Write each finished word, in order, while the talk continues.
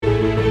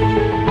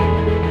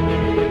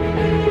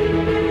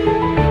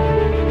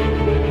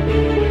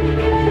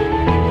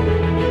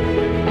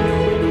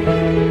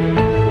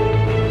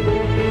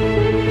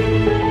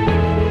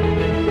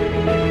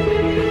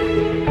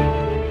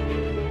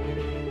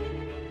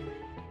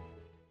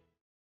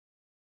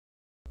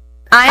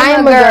I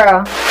am a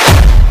girl.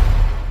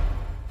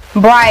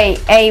 Bright,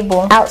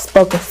 able,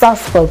 outspoken,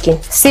 soft-spoken,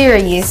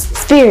 serious,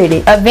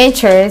 spirited,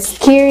 adventurous,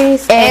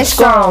 curious, and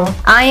strong.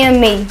 I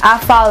am me. I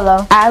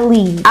follow. I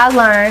lead. I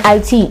learn. I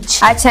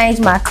teach. I change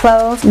my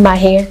clothes, my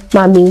hair,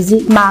 my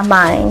music, my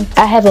mind.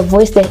 I have a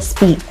voice that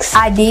speaks.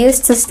 Ideas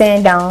to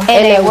stand on,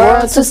 and a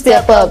world to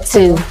step up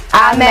to.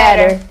 I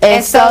matter,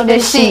 and so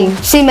does she.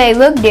 She may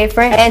look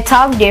different and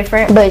talk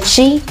different, but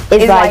she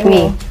is like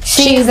me.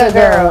 She's a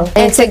girl,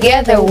 and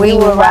together we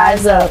will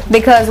rise up.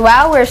 Because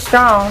while we're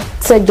strong,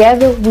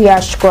 together we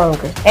are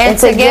stronger. And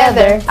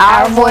together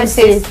our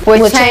voices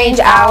will change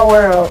our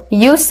world.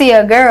 You see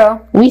a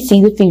girl, we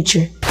see the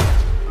future.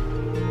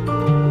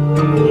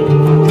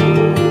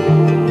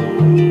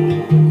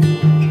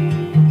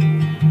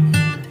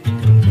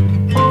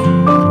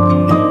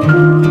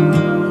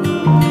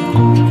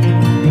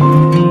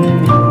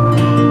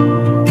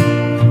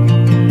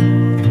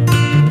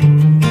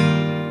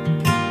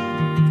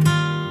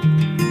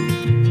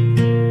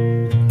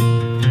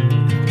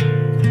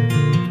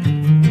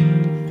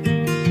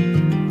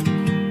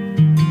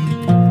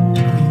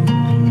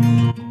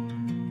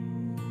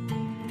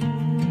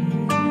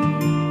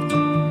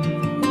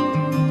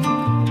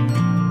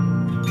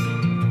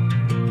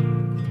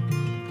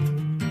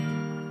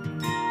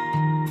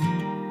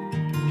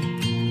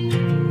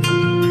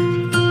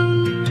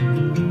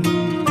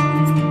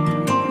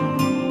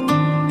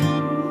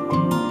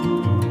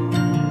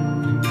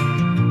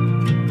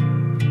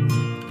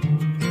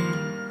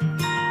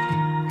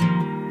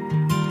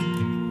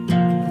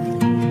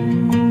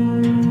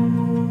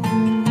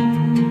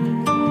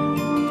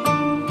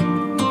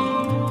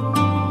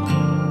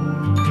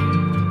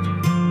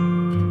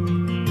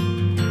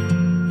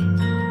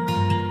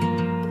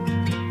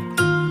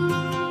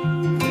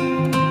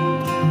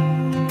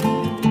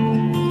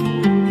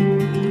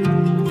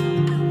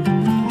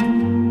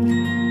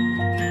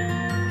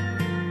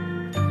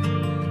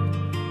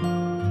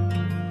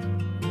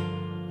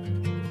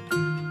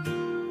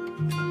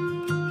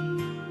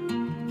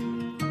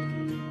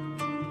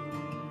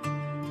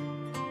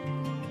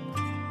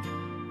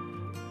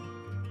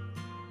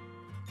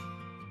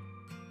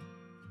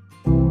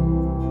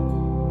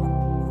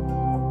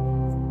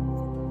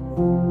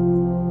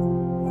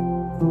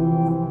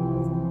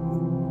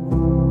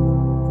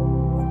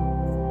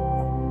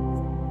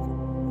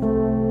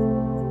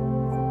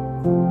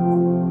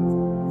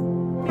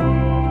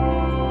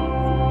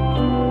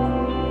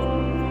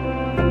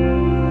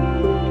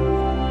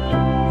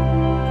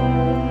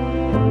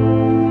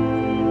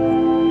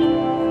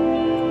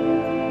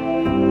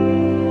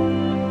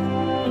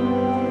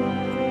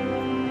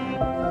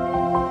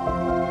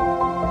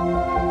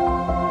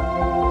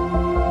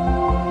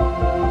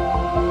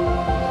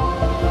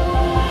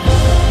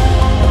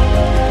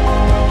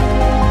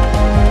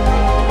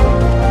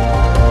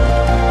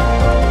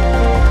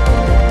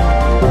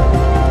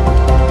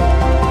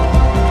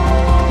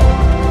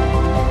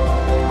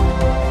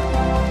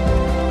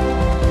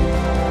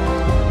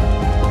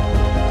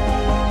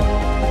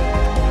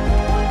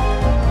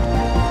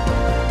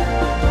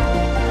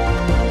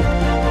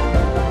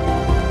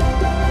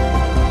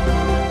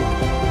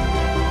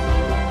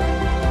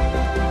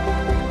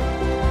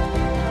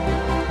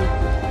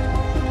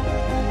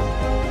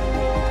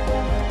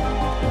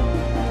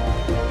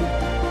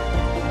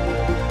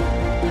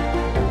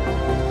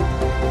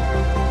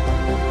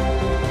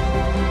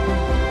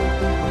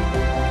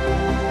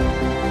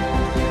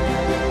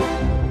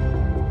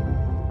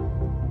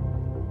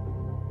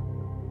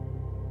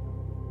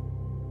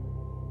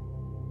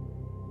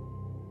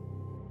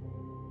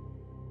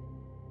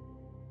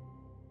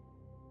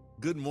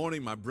 Good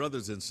morning, my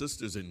brothers and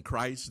sisters in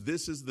Christ.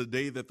 This is the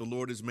day that the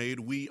Lord has made.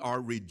 We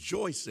are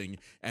rejoicing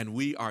and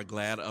we are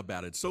glad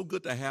about it. So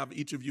good to have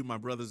each of you, my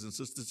brothers and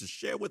sisters, to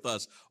share with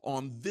us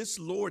on this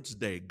Lord's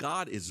Day.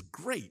 God is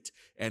great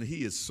and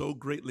he is so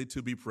greatly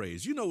to be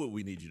praised. You know what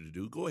we need you to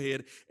do. Go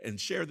ahead and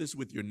share this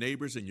with your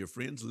neighbors and your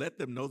friends. Let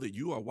them know that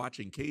you are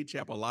watching Cade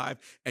Chapel Live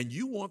and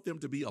you want them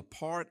to be a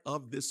part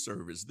of this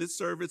service. This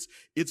service,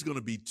 it's going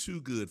to be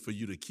too good for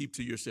you to keep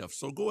to yourself.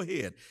 So go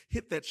ahead,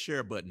 hit that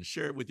share button,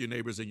 share it with your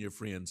neighbors and your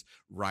friends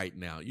right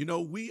now. You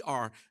know, we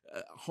are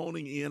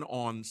honing in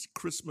on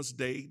Christmas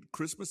Day.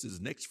 Christmas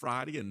is next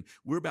Friday, and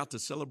we're about to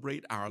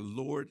celebrate our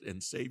Lord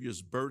and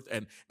Savior's birth.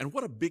 And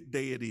what a big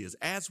day it is,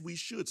 as we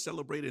should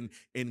celebrate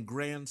in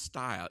grand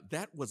style.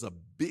 That was a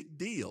big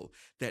deal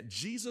that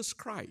Jesus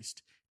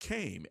Christ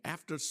came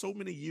after so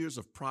many years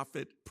of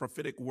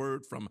prophetic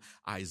word from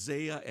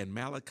Isaiah and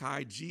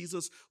Malachi.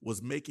 Jesus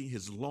was making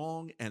his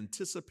long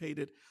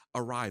anticipated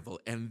arrival,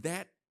 and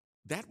that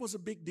was a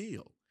big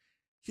deal.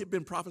 He had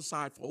been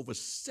prophesied for over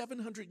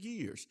 700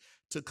 years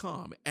to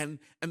come, and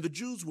the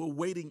Jews were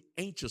waiting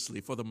anxiously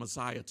for the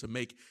Messiah to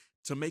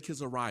make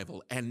his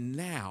arrival, and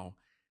now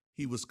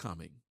he was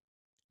coming.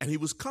 And he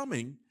was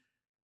coming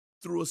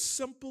through a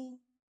simple,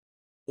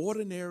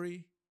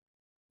 ordinary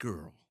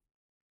girl.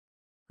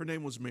 Her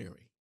name was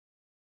Mary.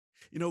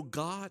 You know,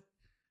 God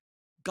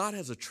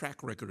has a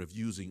track record of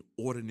using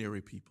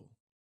ordinary people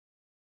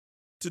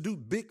to do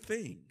big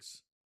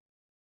things.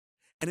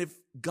 And if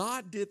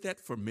God did that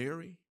for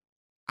Mary,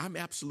 I'm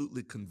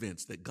absolutely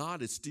convinced that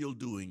God is still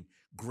doing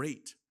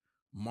great,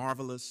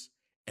 marvelous,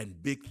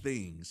 and big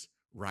things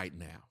right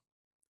now.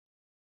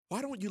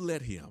 Why don't you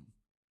let him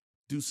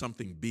do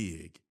something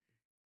big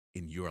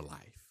in your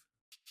life?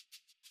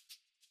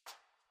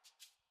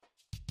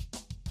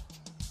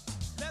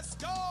 Let's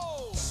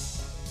go.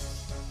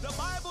 The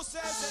Bible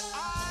says that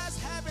eyes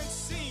haven't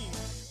seen,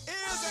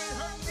 ears ain't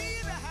heard,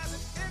 neither has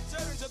it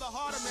entered into the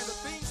heart of man the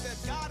things that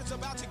God is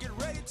about to get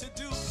ready to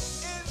do in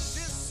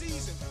this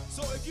season.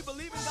 So if you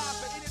believe in God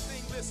for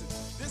anything, listen,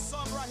 this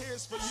song right here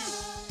is for you.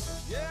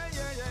 Yeah,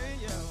 yeah,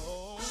 yeah, yeah.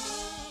 Oh,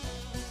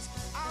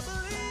 I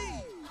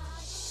believe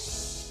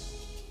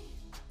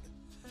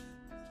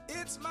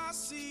it's my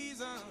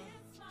season.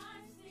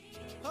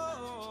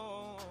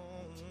 Oh,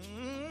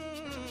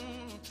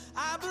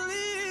 I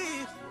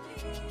believe.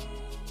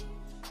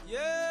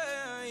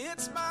 Yeah,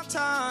 it's my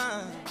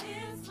time.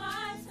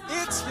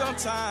 It's your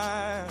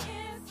time.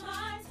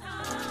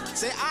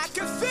 Say, I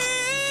can feel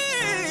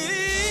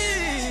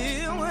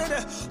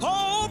it.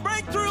 Oh,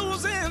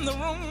 breakthroughs in the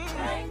room.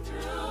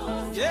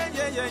 Yeah,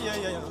 yeah, yeah, yeah,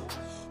 yeah.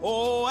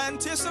 Oh,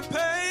 anticipating.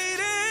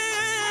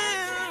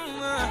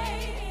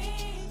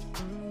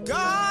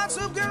 God's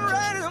getting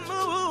ready to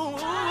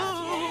move.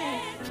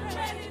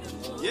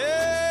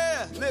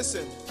 Yeah,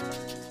 listen.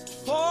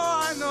 For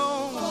I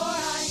know,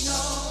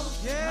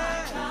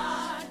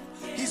 yeah,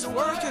 He's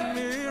working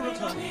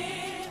miracles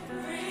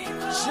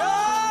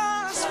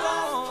just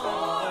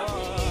for,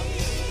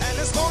 and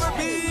it's gonna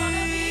be,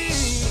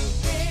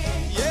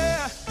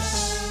 yeah.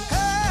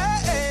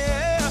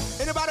 Hey,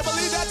 anybody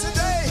believe that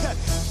today?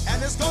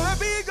 And it's gonna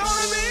be.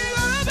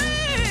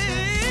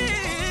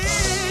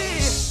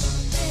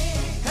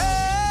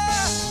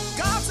 Hey,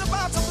 God's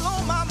about to blow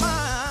my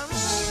mind.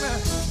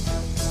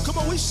 Come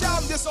on, we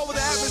shouting this over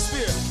the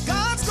atmosphere.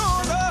 God's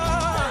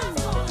gonna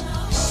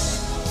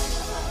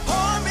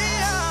pour me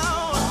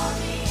out.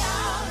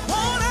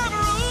 Won't have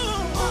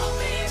room.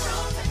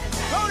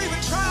 Don't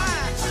even try.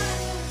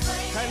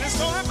 And it's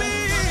gonna be.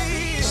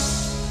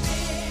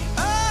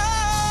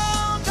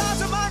 Oh,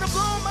 God's about to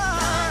blow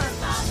mine.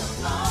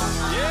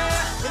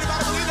 Yeah.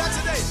 Anybody believe that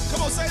today?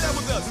 Come on, say that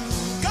with us.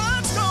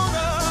 God's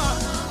gonna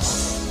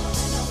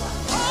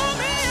pour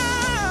me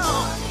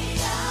out.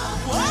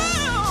 Whoa.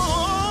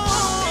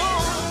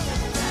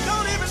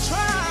 Don't even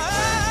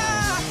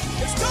try.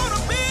 It's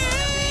gonna be.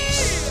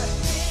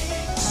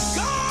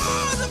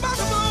 God's about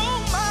to blow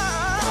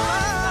mine.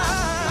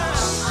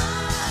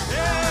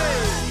 Hey.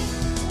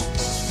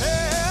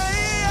 Hey,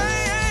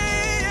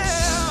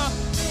 yeah.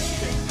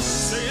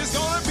 Say it's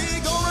gonna be.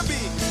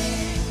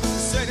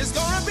 Say it's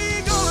gonna be.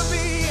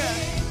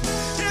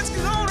 It's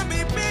gonna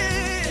be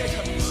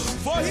big.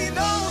 For He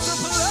knows the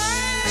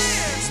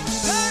plans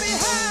that He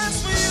has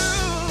for you.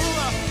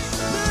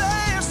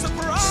 Plans to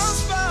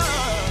prosper.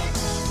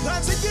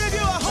 Plans to give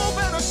you a hope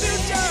and a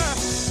future.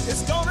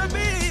 It's gonna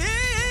be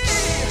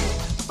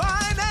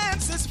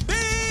finances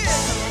big.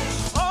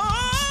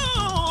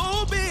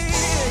 Oh, big.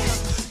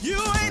 You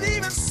ain't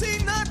even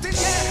seen nothing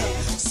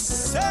yet.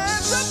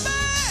 Said the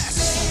best.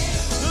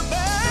 The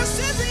best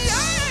is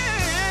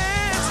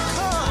yet to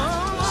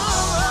come.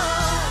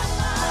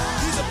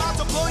 He's about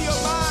to blow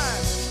your mind.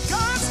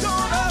 God's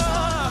gonna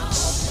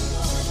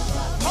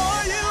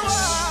pour you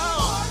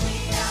out.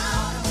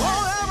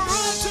 Won't have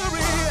room to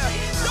read.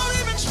 Don't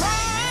even try.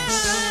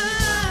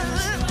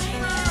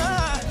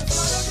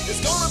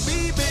 It's gonna be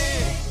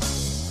big.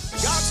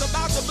 God's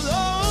about to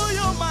blow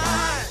your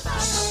mind.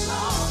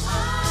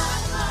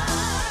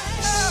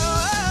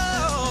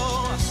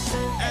 Oh,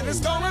 and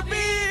it's gonna be.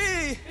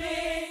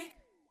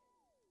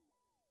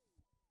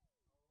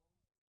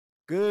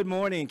 Good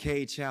morning,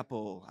 Cade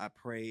Chapel. I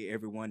pray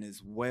everyone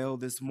is well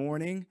this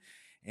morning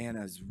and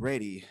is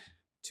ready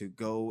to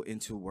go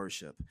into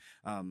worship.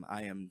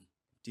 I am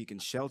Deacon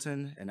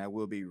Shelton, and I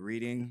will be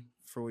reading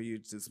for you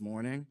this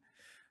morning.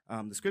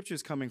 The scripture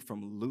is coming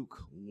from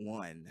Luke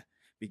 1,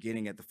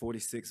 beginning at the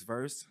 46th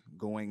verse,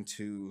 going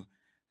to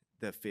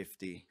the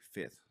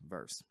 55th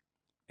verse.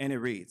 And it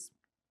reads,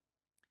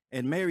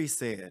 And Mary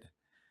said,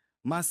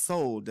 My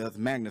soul doth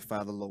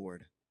magnify the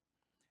Lord,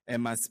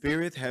 and my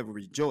spirit hath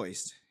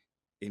rejoiced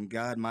in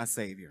God my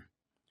Savior.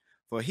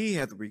 For he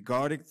hath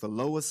regarded the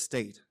low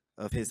estate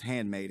of his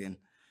handmaiden.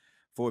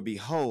 For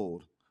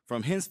behold,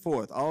 from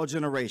henceforth all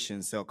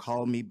generations shall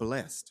call me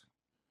blessed.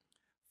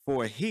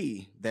 For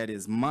he that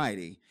is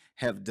mighty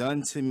hath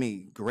done to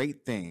me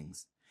great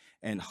things,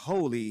 and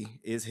holy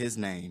is his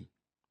name.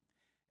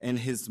 And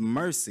his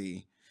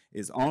mercy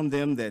is on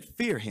them that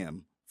fear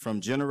him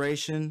from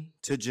generation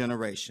to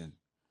generation.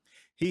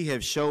 He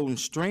hath shown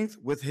strength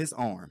with his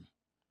arm.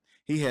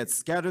 He hath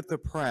scattered the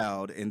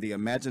proud in the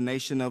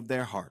imagination of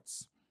their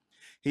hearts.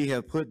 He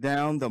hath put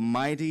down the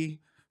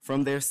mighty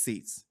from their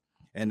seats,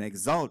 and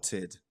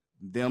exalted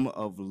them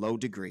of low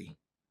degree.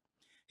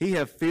 He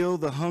hath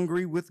filled the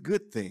hungry with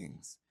good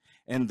things,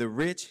 and the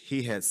rich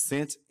he hath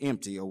sent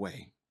empty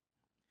away.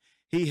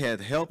 He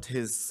hath helped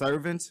his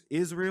servant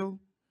Israel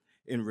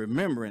in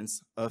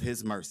remembrance of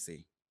his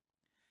mercy,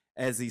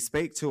 as he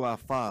spake to our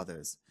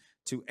fathers,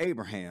 to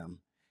Abraham,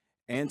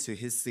 and to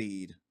his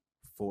seed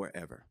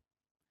forever.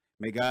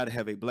 May God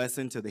have a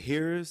blessing to the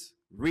hearers,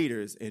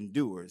 readers, and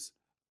doers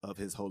of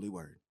his holy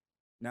word.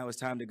 Now it's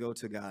time to go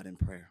to God in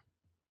prayer.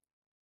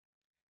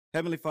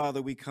 Heavenly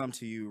Father, we come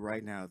to you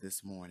right now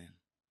this morning,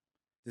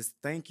 just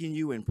thanking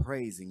you and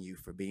praising you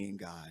for being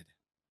God.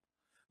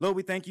 Lord,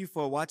 we thank you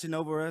for watching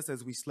over us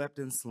as we slept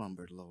and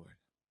slumbered, Lord.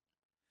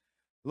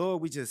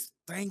 Lord, we just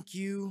thank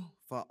you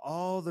for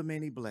all the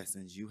many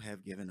blessings you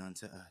have given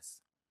unto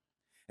us.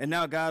 And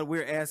now, God,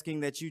 we're asking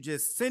that you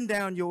just send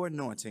down your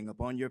anointing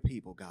upon your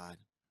people, God.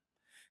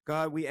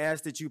 God, we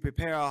ask that you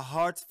prepare our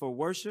hearts for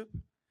worship,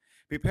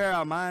 prepare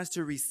our minds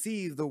to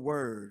receive the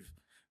word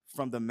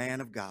from the man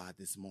of God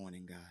this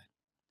morning, God.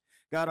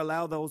 God,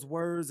 allow those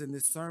words in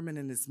this sermon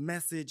and this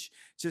message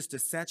just to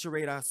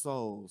saturate our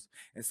souls,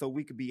 and so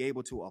we could be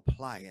able to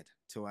apply it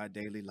to our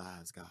daily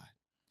lives, God.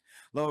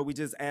 Lord, we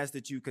just ask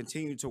that you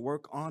continue to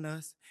work on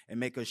us and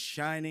make us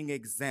shining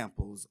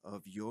examples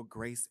of your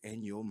grace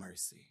and your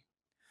mercy.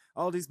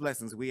 All these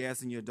blessings we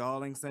ask in your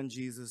darling son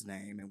Jesus'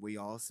 name, and we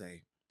all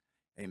say,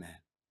 amen.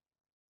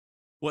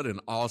 What an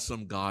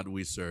awesome God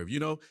we serve. You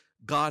know,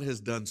 God has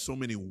done so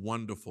many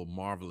wonderful,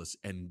 marvelous,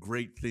 and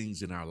great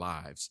things in our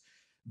lives.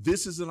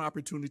 This is an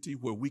opportunity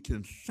where we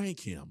can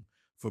thank him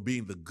for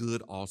being the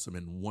good, awesome,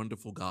 and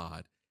wonderful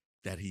God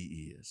that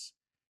he is.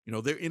 You know,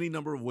 there are any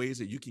number of ways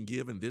that you can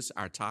give in this,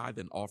 our tithe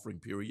and offering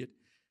period.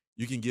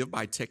 You can give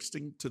by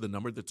texting to the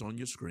number that's on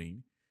your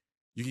screen.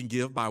 You can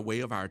give by way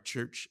of our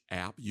church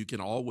app. You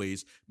can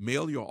always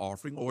mail your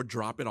offering or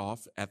drop it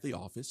off at the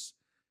office.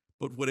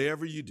 But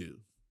whatever you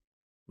do,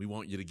 we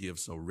want you to give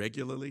so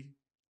regularly,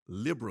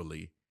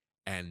 liberally,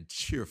 and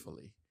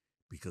cheerfully,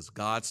 because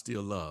God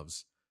still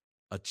loves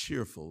a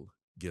cheerful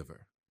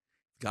giver.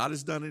 If God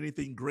has done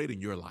anything great in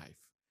your life,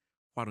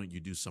 why don't you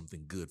do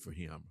something good for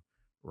him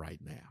right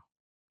now?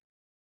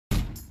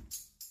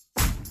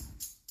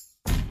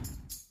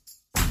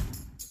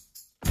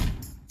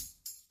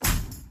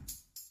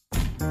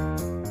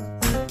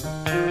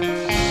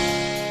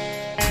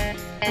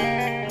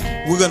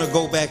 We're going to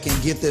go back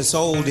and get this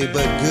oldie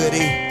but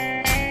goodie.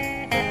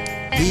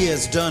 He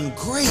has done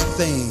great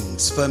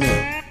things for me.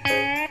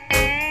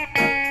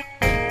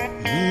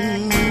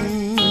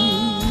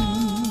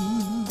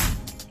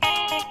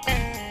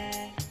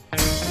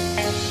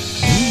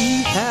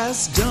 He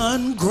has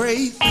done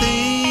great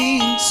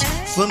things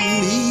for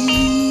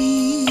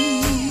me.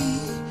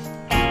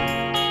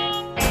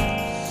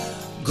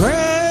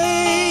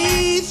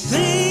 Great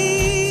things.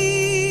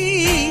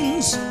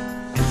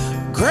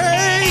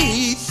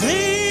 Great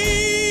things.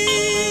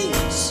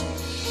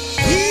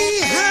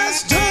 He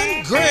has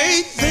done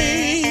great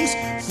things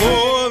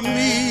for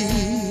me.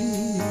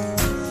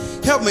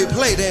 Help me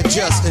play that,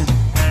 Justin.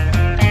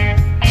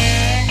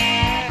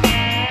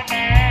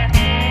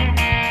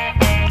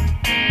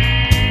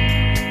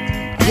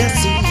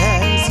 Yes, he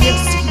has.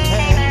 Yes, he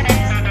has.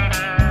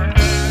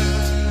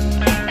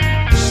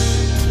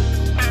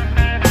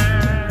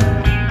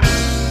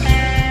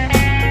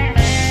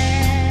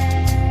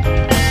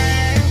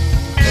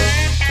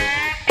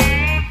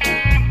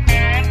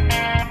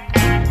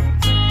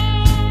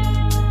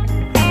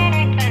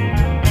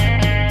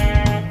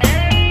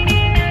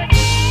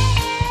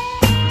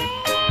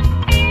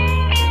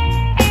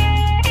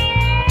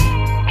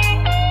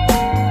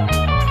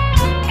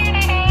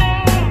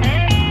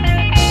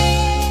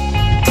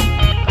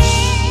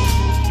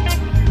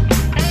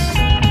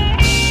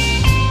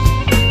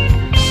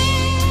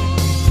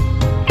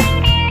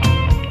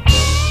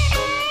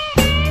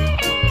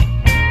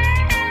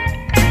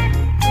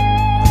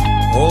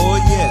 Oh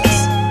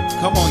yes,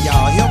 come on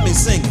y'all, help me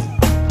sing it.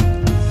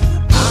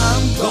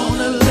 I'm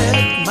gonna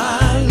let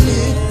my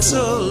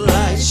little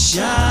light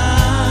shine.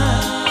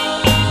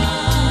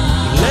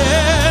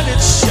 Let it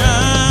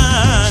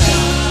shine.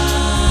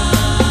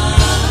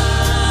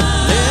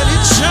 Let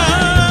it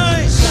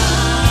shine.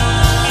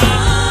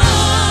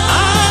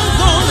 I'm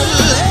gonna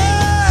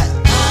let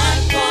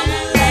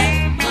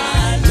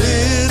my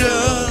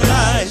little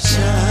light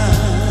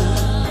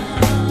shine.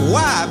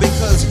 Why?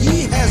 Because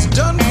he has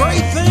done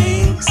great things.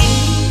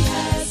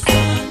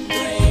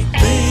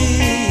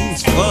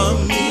 Things for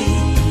me.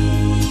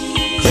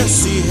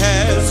 Yes, he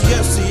has.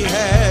 Yes, he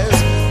has.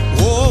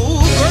 Oh,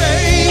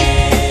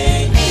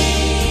 great.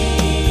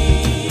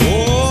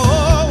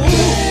 Oh,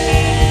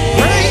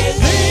 great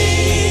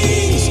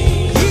things.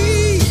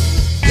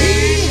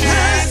 He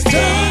has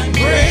done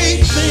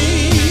great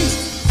things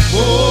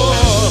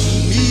for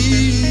me.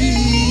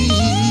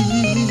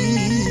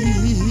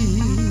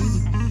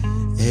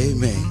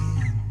 Amen.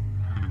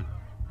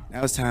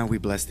 Now it's time we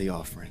bless the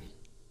offering.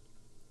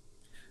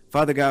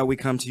 Father God, we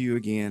come to you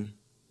again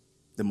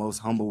the most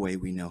humble way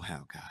we know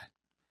how, God.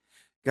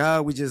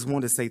 God, we just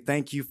want to say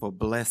thank you for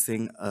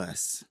blessing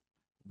us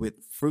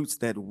with fruits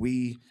that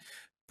we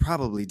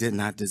probably did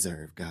not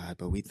deserve, God,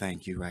 but we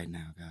thank you right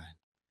now, God.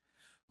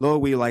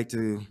 Lord, we like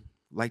to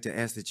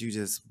ask that you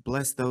just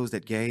bless those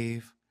that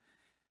gave,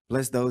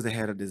 bless those that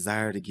had a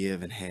desire to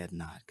give and had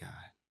not, God.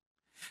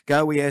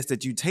 God, we ask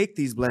that you take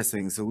these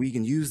blessings so we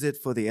can use it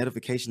for the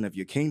edification of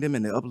your kingdom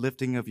and the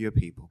uplifting of your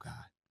people,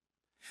 God.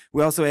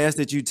 We also ask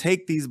that you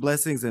take these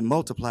blessings and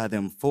multiply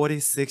them 40,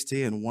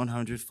 60, and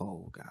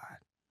 100-fold, God.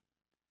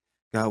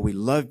 God, we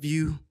love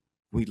you,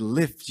 we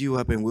lift you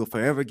up, and we'll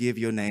forever give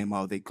your name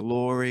all the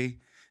glory,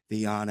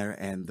 the honor,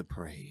 and the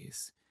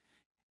praise.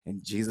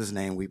 In Jesus'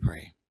 name we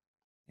pray.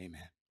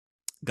 Amen.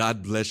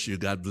 God bless you,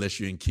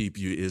 and keep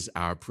you is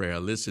our prayer.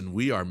 Listen,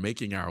 we are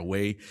making our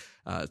way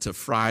to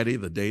Friday,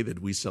 the day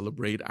that we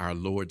celebrate our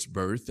Lord's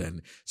birth,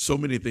 and so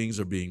many things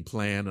are being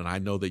planned, and I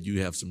know that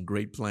you have some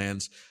great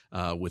plans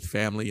with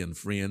family and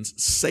friends,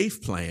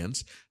 safe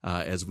plans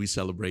as we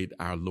celebrate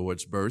our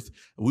Lord's birth.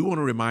 We want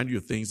to remind you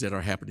of things that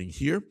are happening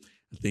here,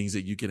 things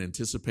that you can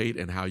anticipate,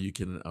 and how you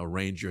can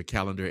arrange your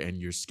calendar and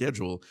your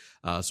schedule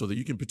so that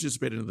you can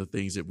participate in the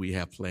things that we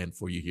have planned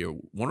for you here. I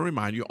want to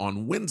remind you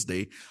on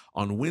Wednesday,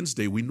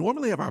 we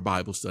normally have our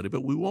Bible study,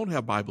 but we won't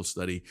have Bible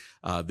study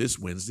this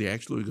Wednesday.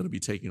 Actually, we're going to be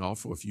taking off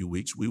for a few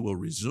weeks. We will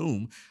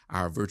resume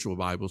our virtual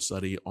Bible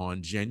study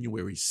on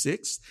January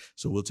 6th.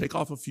 So we'll take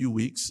off a few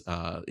weeks,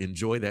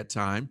 enjoy that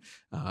time,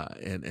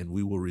 and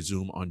we will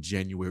resume on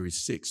January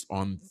 6th.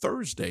 On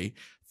Thursday,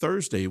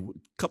 a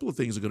couple of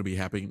things are going to be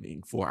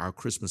happening for our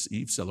Christmas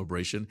Eve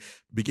celebration.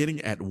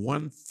 Beginning at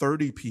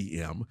 1:30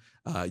 p.m.,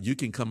 you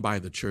can come by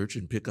the church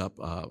and pick up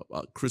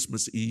a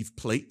Christmas Eve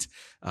plate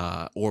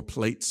or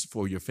plates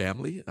for your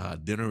family.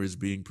 Dinner is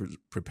being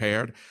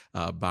prepared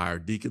by our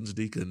deacons,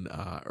 Deacon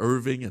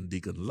Irving and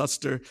Deacon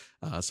Luster.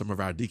 Some of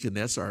our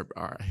deaconess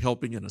are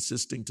helping and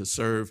assisting to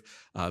serve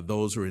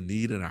those who are in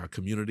need in our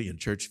community and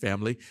church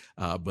family.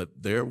 But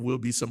there will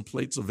be some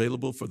plates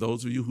available for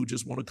those of you who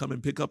just want to come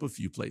and pick up a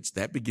few plates.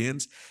 That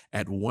begins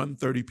at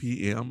 1:30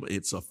 p.m.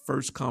 It's a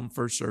first come,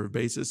 first serve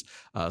basis.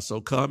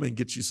 So come and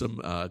get you some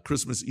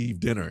Christmas Eve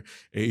dinner.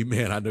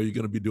 Amen. I know you're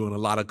going to be doing a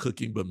lot of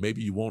cooking, but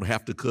maybe you won't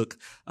have to cook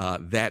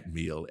that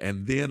meal.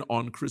 And then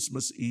on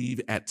Christmas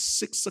Eve at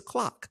 6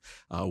 o'clock,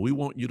 we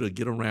want you to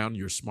get around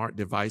your smart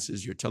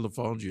devices, your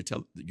telephones, your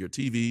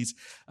TVs,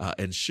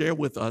 and share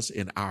with us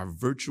in our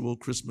virtual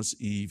Christmas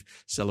Eve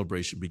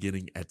celebration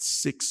beginning at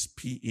 6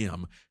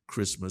 p.m.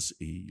 Christmas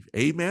Eve.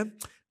 Amen.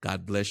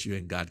 God bless you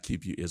and God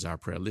keep you is our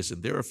prayer.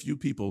 Listen, there are a few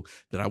people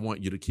that I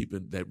want you to keep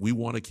in, that we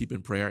want to keep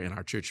in prayer in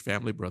our church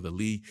family. Brother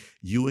Lee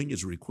Ewing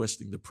is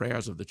requesting the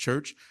prayers of the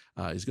church.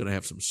 He's going to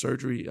have some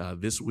surgery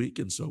this week,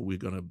 and so we're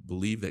going to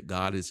believe that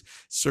God is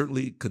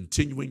certainly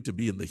continuing to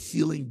be in the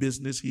healing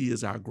business. He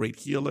is our great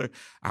healer,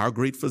 our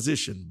great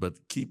physician, but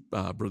keep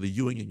Brother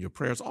Ewing in your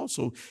prayers.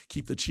 Also,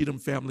 keep the Cheatham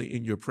family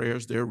in your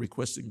prayers. They're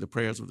requesting the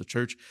prayers of the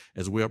church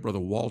as well. Brother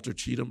Walter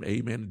Cheatham,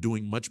 amen,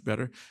 doing much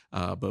better,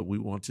 but we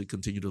want to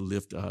continue to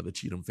lift the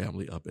Cheatham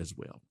family up as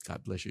well.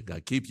 God bless you.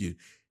 God keep you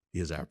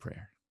is our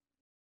prayer.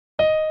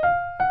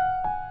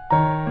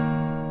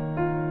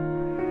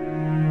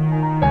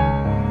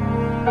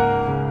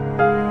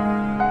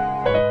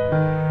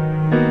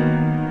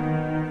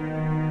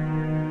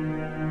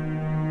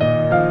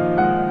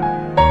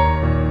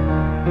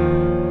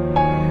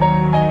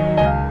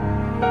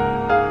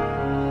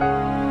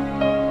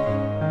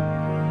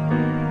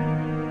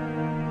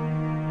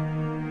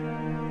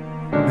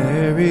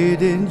 Mary,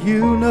 didn't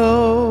you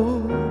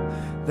know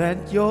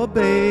that your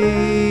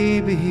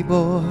baby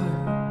boy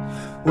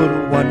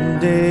would one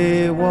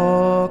day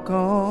walk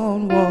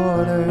on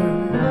water?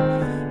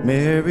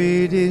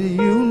 Mary, did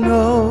you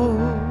know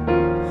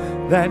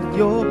that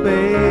your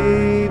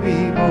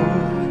baby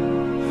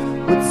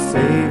boy would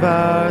save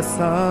our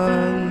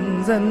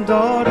sons and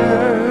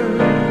daughters?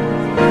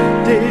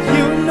 Did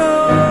you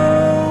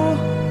know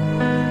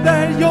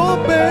that your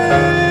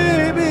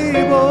baby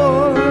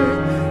boy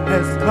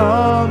has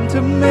come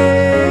to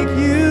make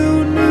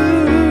you new?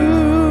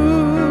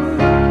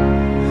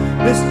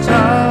 This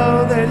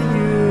child that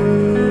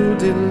you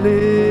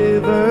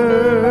deliver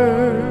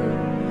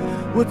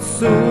would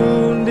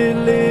soon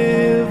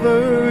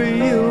deliver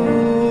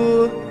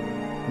you.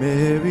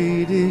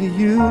 Mary, did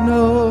you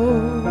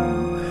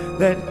know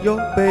that your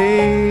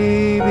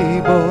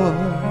baby boy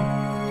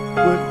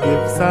would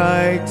give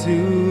sight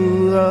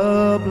to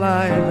a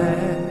blind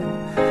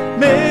man?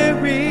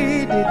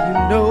 Mary, did you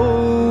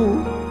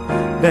know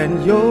that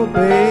your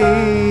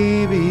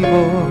baby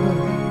boy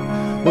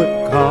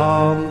would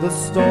calm the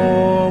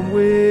storm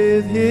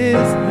with his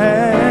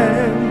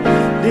hand?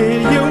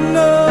 Did you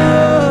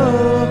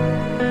know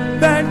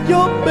that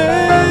your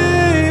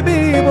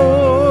baby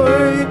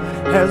boy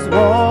has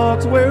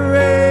walked where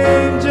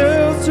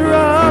angels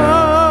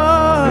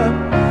trod?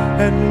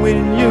 And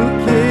when you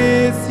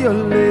kiss your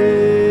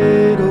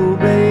little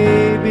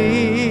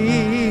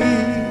baby,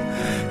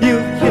 you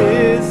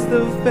kiss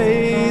the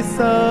face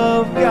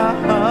of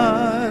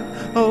God.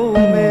 Oh,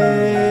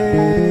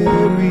 Mary,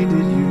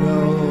 did you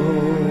know?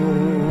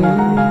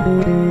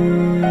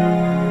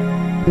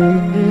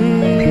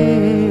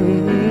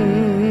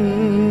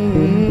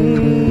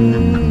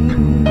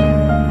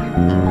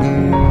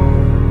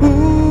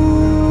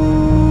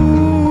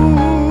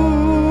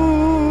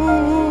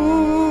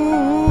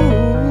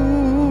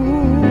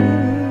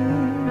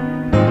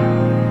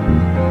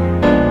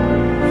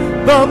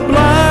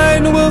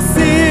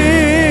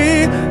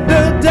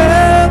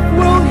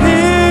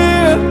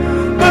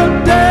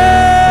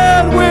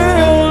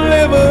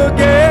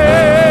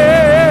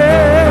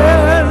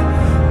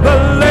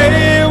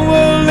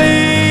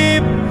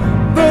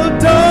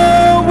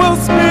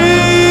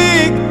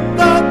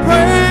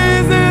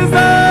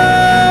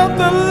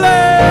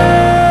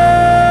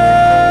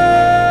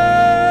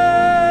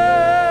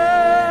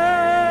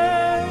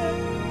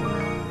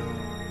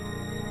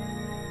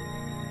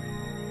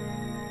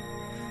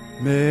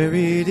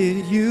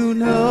 you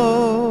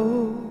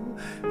know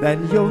that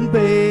your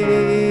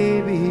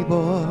baby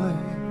boy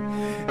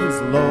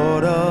is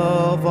Lord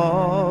of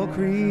all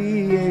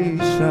creation?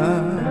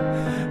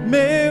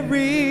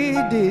 Mary,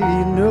 did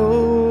you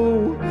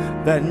know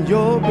that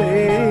your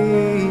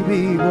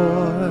baby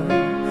boy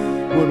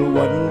would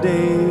one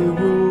day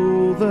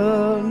rule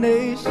the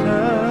nation?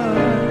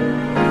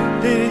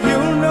 Did you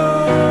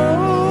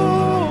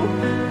know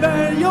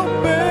that your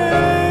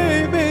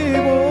baby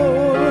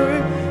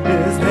boy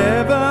is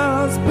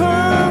heaven's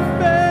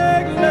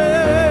perfect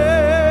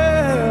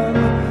lamb?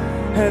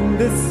 And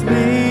this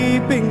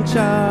sleeping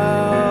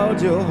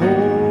child you're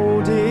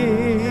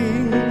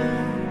holding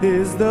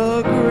is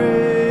the great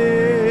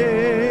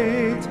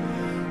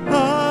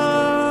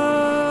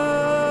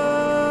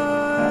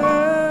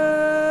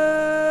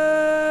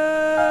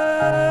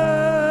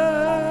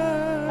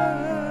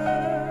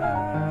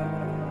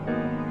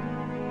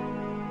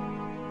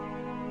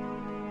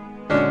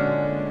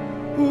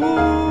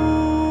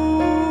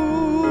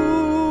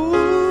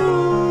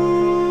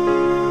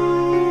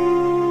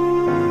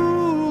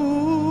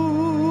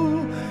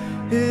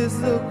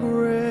is the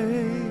great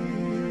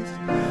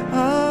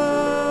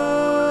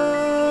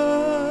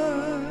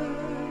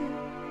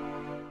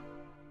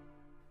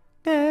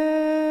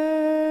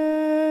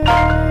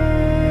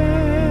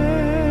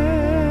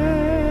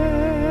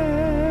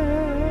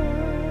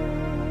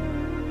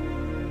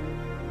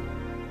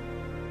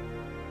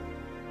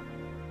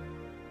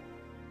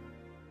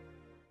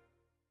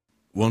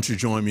Won't you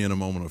join me in a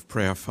moment of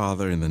prayer,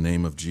 Father, in the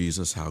name of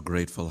Jesus? How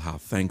grateful, how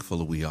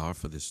thankful we are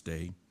for this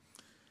day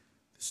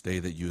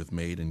that you have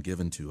made and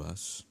given to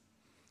us.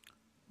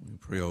 We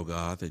pray, oh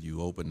God, that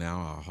you open now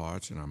our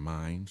hearts and our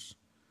minds.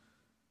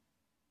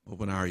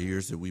 Open our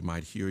ears that we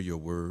might hear your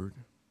word.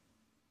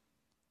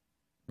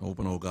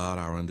 Open, oh God,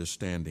 our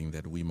understanding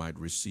that we might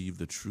receive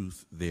the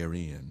truth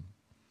therein.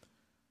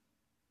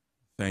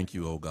 Thank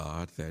you, oh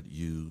God, that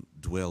you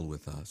dwell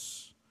with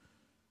us.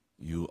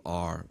 You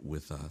are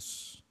with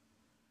us.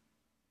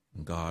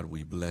 God,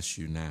 we bless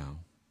you now.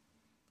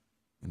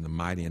 In the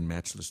mighty and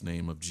matchless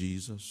name of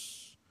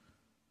Jesus,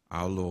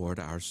 our Lord,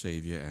 our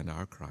Savior, and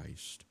our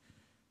Christ.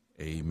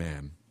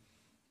 Amen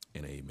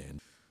and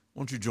amen.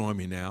 Won't you join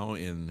me now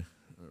in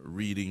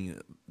reading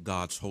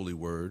God's holy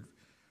word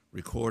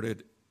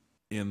recorded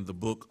in the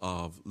book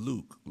of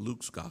Luke,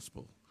 Luke's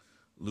Gospel,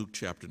 Luke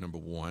chapter number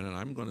 1. And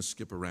I'm going to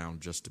skip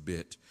around just a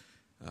bit,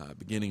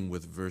 beginning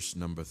with verse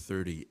number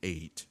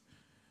 38.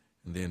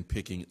 And then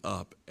picking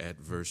up at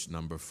verse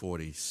number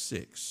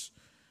 46.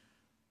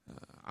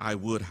 I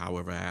would,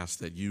 however, ask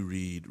that you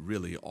read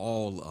really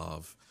all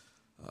of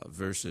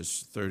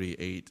verses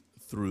 38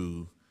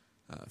 through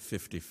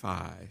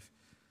 55.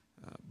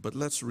 But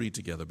let's read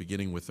together,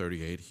 beginning with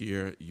 38.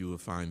 Here you will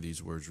find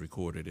these words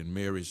recorded. And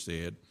Mary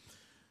said,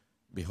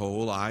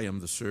 "Behold, I am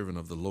the servant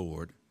of the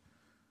Lord.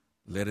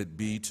 Let it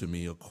be to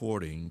me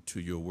according to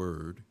your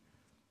word."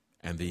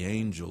 And the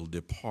angel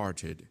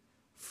departed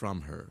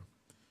from her.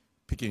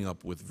 Picking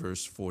up with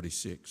verse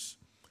 46.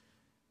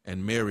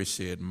 And Mary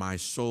said, "My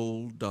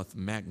soul doth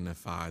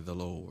magnify the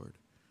Lord,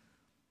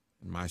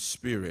 and my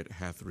spirit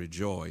hath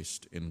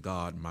rejoiced in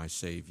God my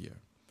Savior.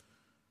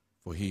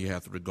 For he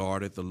hath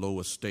regarded the low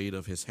estate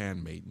of his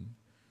handmaiden.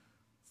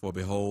 For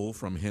behold,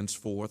 from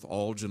henceforth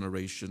all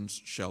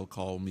generations shall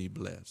call me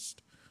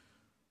blessed.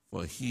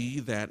 For he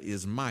that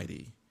is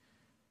mighty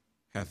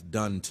hath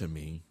done to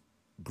me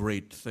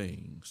great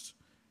things,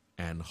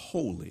 and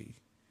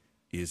holy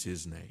is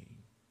his name."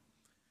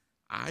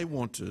 I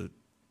want to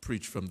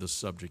preach from the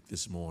subject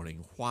this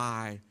morning,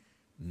 why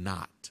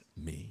not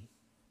me?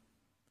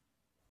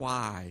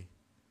 Why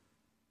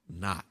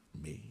not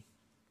me?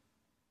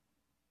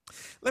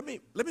 Let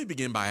me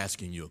begin by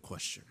asking you a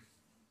question.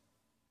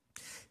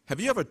 Have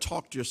you ever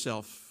talked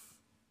yourself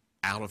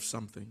out of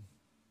something?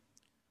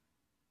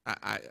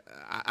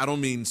 I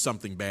don't mean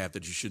something bad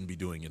that you shouldn't be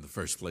doing in the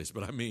first place,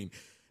 but I mean,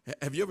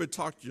 have you ever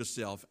talked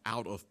yourself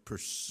out of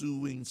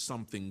pursuing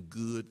something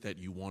good that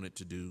you wanted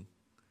to do?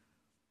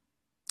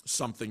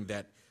 Something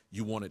that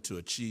you wanted to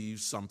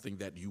achieve, something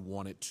that you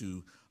wanted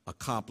to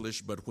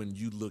accomplish, but when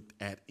you looked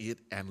at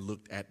it and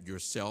looked at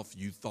yourself,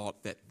 you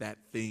thought that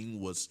that thing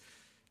was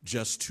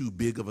just too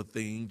big of a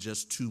thing,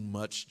 just too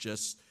much,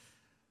 just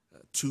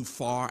too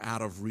far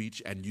out of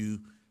reach, and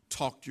you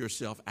talked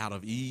yourself out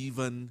of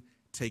even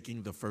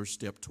taking the first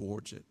step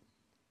towards it.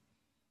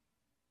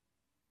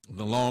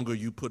 The longer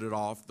you put it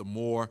off, the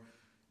more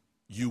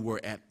you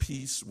were at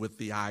peace with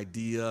the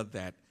idea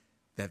that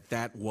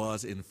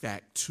was, in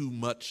fact, too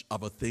much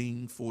of a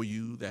thing for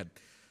you, that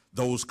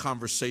those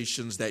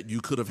conversations that you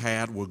could have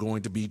had were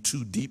going to be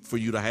too deep for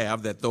you to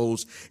have, that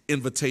those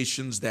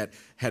invitations that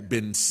had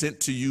been sent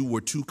to you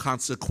were too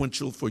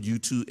consequential for you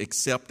to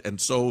accept.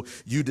 And so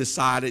you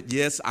decided,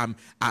 yes, I'm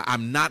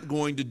not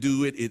going to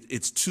do it.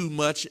 It's too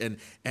much, and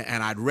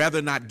I'd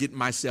rather not get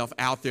myself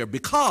out there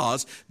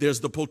because there's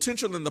the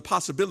potential and the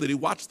possibility,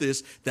 watch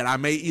this, that I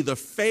may either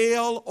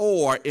fail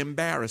or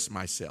embarrass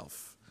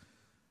myself.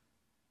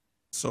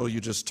 So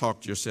you just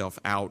talked yourself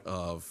out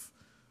of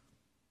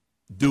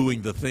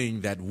doing the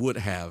thing that would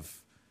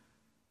have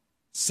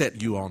set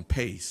you on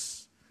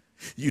pace.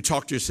 You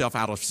talked yourself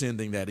out of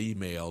sending that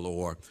email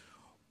or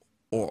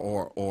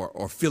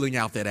filling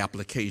out that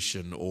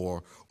application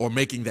or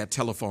making that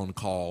telephone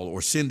call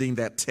or sending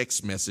that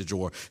text message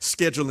or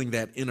scheduling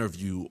that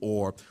interview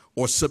or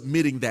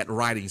submitting that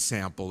writing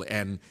sample,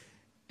 and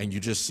you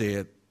just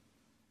said,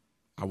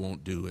 I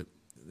won't do it.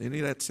 Any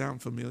of that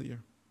sound familiar?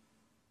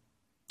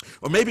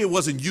 Or maybe it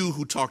wasn't you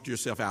who talked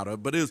yourself out of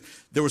it, but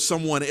there was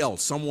someone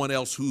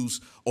else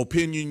whose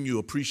opinion you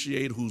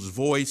appreciate, whose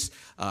voice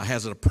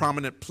has a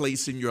prominent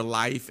place in your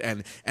life,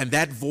 and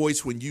that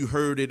voice, when you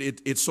heard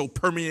it so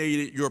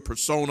permeated your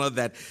persona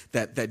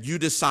that you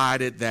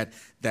decided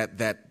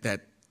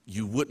that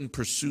you wouldn't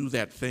pursue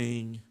that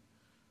thing.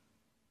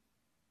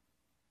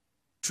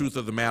 Truth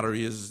of the matter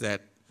is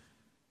that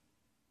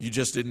you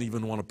just didn't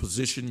even want to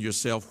position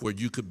yourself where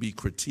you could be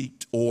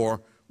critiqued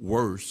or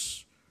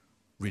worse,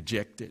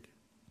 rejected.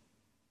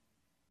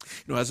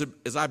 You know,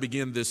 as I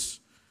begin this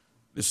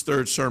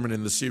third sermon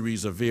in the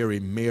series, A Very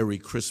Merry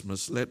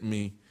Christmas, let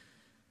me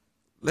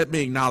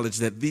acknowledge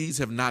that these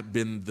have not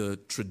been the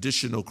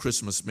traditional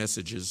Christmas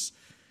messages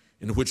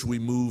in which we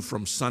move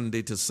from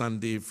Sunday to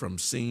Sunday, from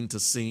scene to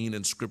scene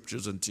in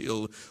scriptures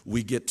until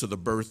we get to the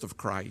birth of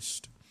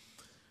Christ.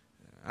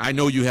 I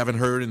know you haven't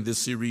heard in this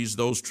series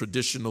those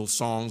traditional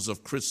songs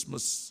of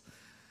Christmas.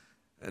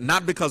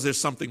 Not because there's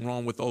something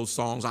wrong with those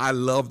songs. I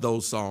love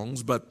those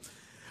songs, but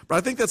I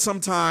think that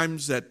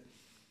sometimes that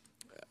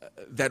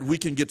we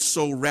can get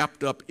so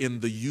wrapped up in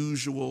the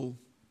usual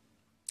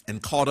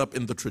and caught up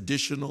in the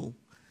traditional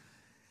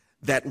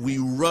that we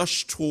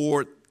rush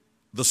toward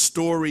the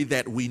story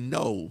that we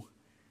know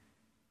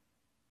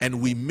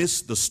and we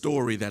miss the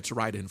story that's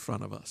right in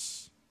front of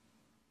us.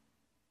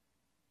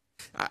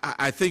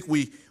 I think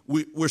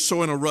we're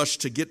so in a rush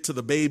to get to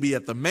the baby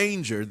at the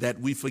manger that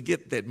we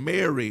forget that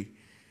Mary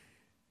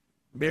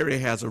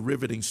has a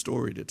riveting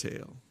story to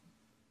tell.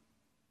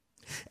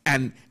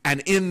 And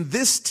in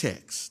this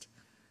text,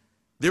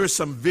 there is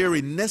some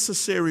very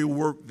necessary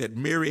work that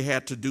Mary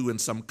had to do and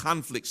some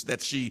conflicts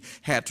that she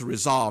had to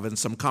resolve and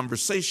some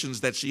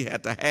conversations that she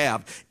had to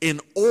have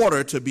in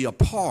order to be a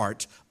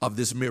part of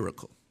this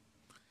miracle.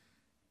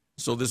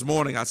 So this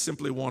morning, I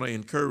simply want to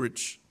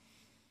encourage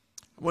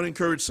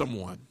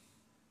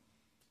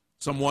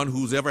someone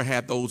who's ever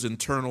had those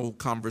internal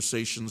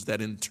conversations, that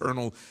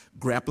internal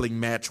grappling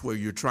match where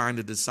you're trying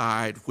to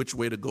decide which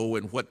way to go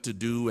and what to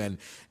do, and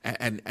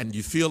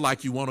you feel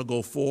like you want to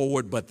go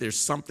forward, but there's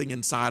something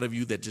inside of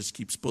you that just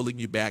keeps pulling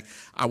you back.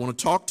 I want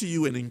to talk to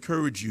you and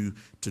encourage you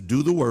to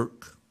do the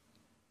work,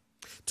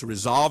 to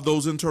resolve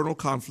those internal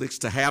conflicts,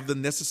 to have the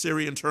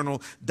necessary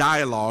internal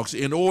dialogues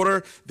in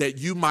order that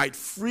you might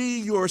free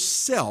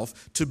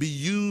yourself to be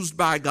used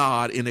by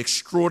God in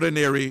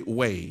extraordinary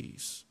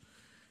ways,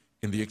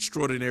 in the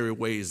extraordinary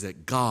ways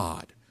that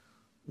God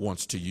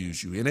wants to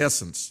use you. In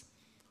essence,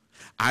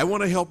 I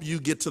want to help you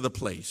get to the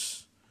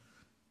place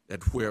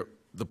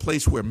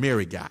where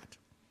Mary got,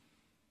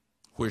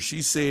 where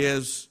she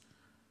says,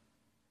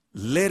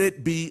 "Let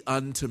it be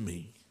unto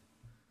me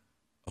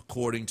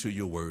according to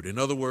your word." In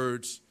other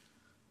words,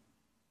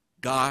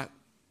 God,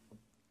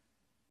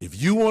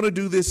 if you want to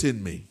do this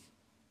in me,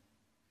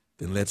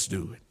 then let's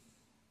do it.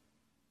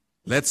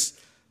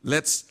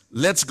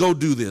 Let's go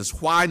do this.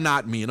 Why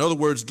not me? In other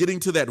words, getting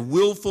to that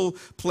willful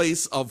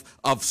place of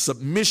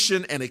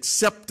submission and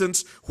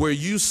acceptance where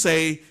you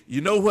say,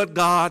 you know what,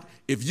 God,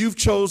 if you've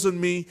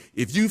chosen me,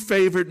 if you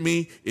favored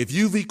me, if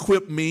you've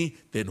equipped me,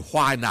 then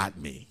why not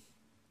me?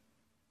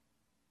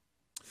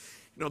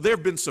 You know, there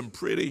have been some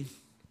pretty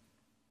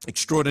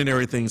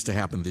extraordinary things to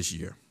happen this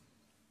year.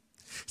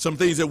 Some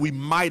things that we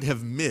might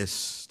have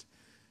missed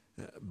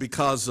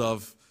because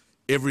of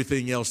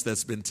everything else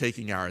that's been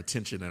taking our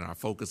attention and our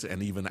focus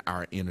and even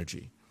our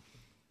energy.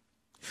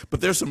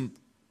 But there's some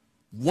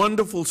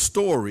wonderful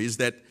stories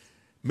that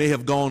may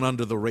have gone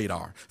under the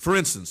radar. For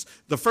instance,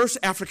 the first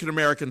African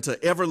American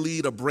to ever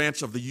lead a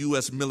branch of the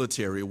U.S.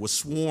 military was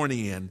sworn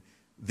in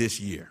this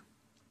year.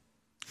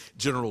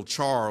 General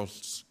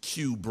Charles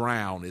Q.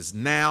 Brown is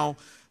now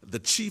the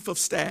Chief of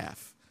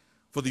Staff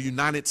for the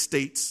United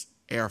States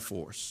Air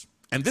Force.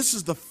 And this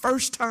is the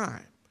first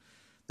time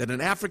that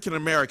an African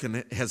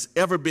American has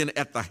ever been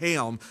at the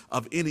helm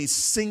of any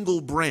single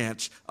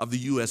branch of the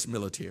U.S.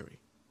 military.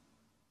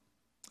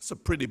 It's a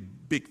pretty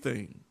big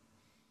thing.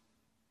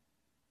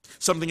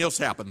 Something else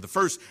happened. The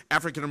first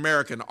African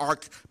American,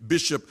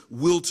 Archbishop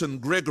Wilton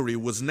Gregory,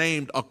 was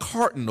named a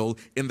cardinal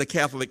in the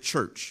Catholic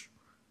Church.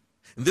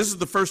 And this is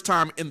the first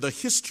time in the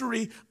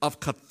history of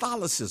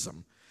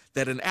Catholicism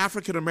that an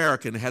African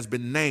American has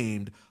been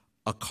named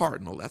a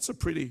cardinal. That's a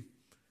pretty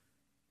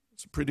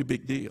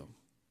big deal.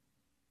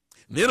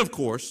 And then, of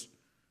course,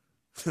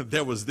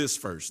 there was this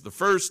first. The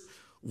first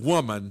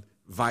woman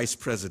vice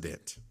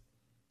president,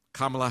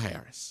 Kamala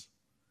Harris.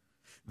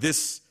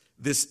 This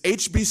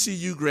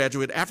HBCU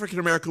graduate,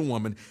 African-American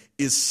woman,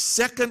 is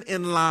second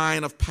in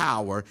line of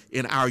power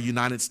in our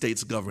United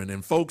States government.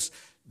 And folks,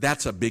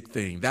 that's a big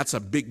thing. That's a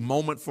big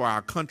moment for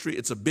our country.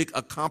 It's a big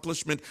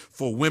accomplishment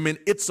for women.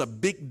 It's a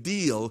big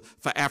deal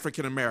for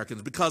African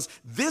Americans because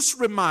this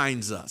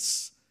reminds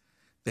us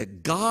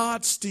that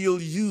God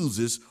still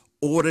uses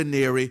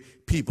ordinary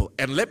people.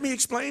 And let me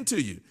explain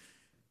to you,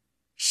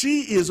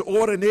 she is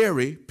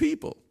ordinary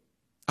people.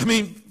 I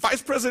mean,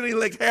 Vice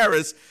President-elect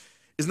Harris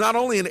is not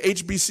only an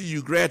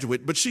HBCU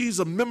graduate, but she's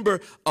a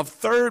member of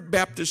Third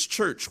Baptist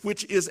Church,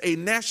 which is a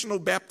National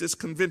Baptist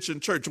Convention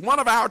church, one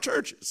of our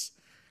churches.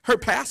 Her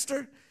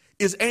pastor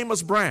is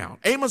Amos Brown.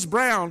 Amos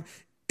Brown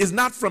is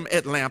not from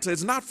Atlanta.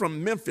 It's not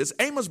from Memphis.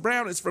 Amos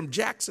Brown is from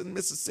Jackson,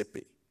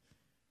 Mississippi.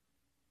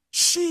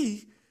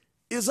 She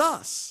is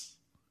us.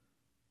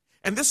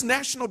 And this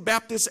National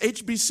Baptist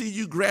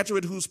HBCU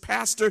graduate whose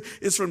pastor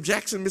is from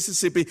Jackson,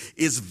 Mississippi,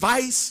 is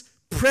Vice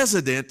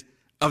President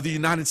of the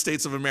United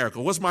States of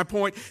America. What's my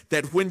point?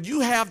 That when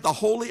you have the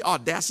holy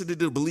audacity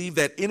to believe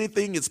that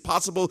anything is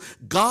possible,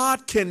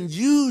 God can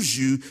use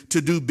you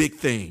to do big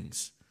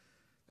things.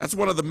 That's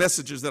one of the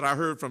messages that I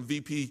heard from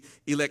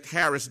VP-elect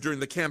Harris during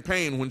the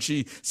campaign when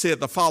she said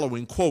the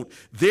following, quote,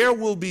 "There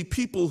will be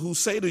people who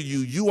say to you,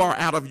 you are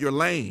out of your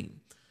lane.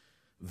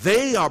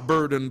 They are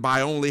burdened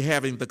by only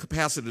having the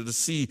capacity to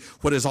see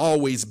what has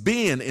always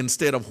been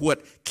instead of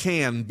what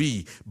can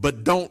be.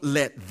 But don't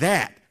let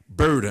that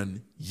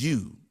burden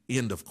you."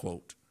 End of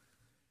quote.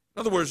 In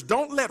other words,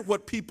 don't let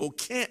what people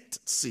can't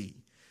see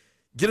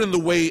get in the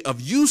way of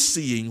you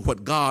seeing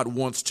what God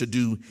wants to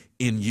do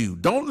in you.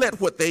 Don't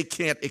let what they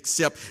can't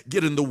accept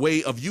get in the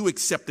way of you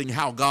accepting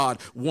how God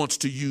wants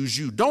to use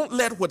you. Don't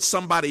let what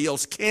somebody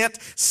else can't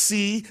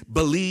see,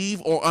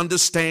 believe, or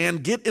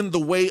understand get in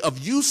the way of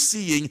you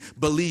seeing,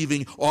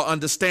 believing, or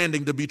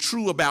understanding to be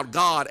true about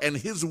God and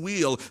His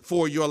will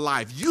for your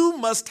life. You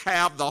must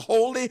have the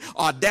holy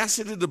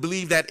audacity to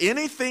believe that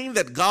anything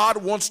that God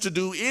wants to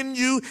do in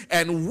you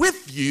and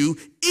with you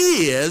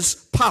is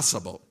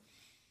possible.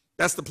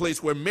 That's the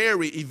place where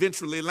Mary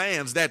eventually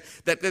lands, that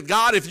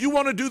God, if you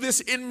want to do this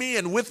in me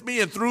and with me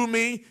and through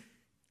me,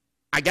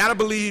 I got to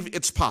believe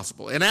it's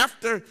possible. And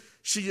after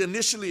she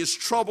initially is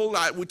troubled,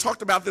 we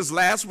talked about this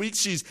last week,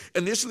 she's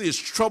initially is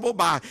troubled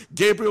by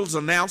Gabriel's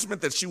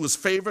announcement that she was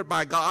favored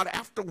by God.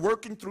 After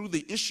working through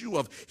the issue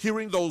of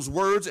hearing those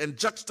words and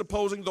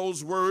juxtaposing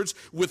those words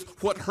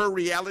with what her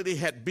reality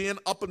had been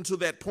up until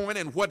that point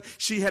and what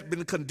she had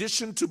been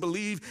conditioned to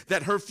believe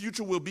that her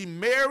future will be,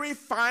 Mary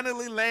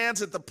finally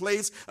lands at the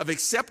place of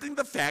accepting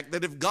the fact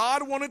that if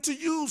God wanted to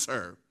use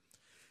her,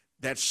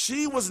 that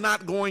she was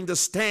not going to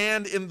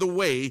stand in the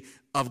way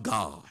of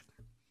God.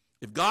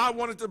 If God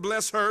wanted to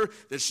bless her,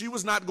 that she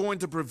was not going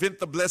to prevent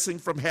the blessing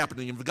from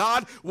happening. If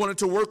God wanted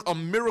to work a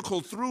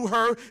miracle through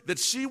her, that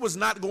she was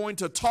not going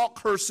to talk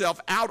herself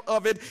out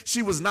of it.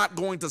 She was not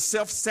going to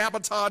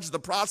self-sabotage the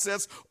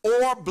process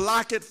or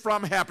block it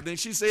from happening.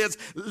 She says,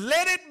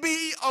 let it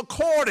be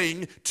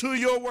according to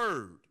your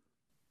word.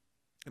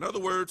 In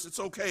other words, it's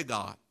okay,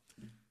 God.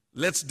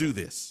 Let's do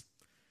this.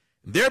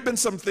 There have been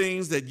some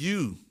things that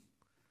you,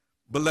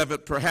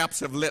 beloved, perhaps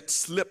have let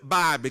slip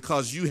by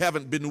because you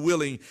haven't been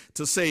willing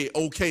to say,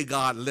 okay,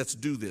 God, let's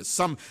do this.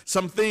 Some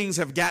things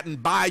have gotten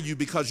by you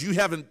because you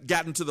haven't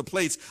gotten to the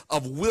place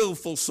of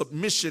willful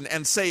submission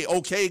and say,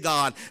 okay,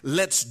 God,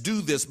 let's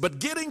do this. But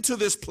getting to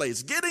this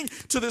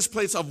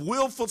place of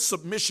willful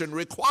submission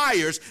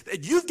requires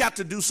that you've got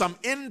to do some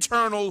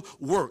internal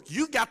work.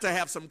 You've got to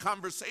have some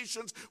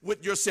conversations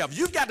with yourself.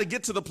 You've got to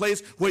get to the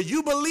place where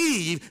you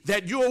believe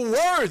that you're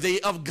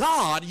worthy of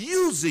God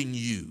using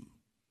you.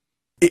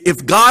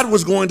 If God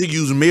was going to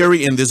use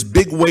Mary in this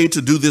big way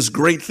to do this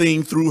great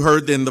thing through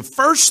her, then the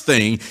first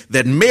thing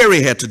that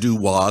Mary had to do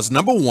was,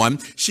 number one,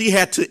 she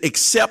had to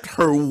accept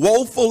her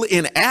woeful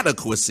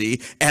inadequacy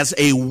as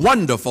a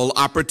wonderful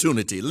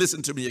opportunity.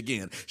 Listen to me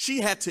again.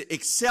 She had to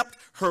accept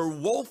her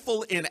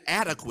woeful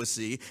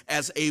inadequacy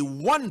as a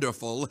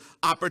wonderful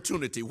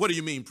opportunity. What do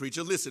you mean,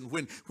 preacher? Listen,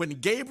 when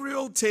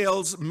Gabriel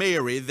tells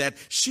Mary that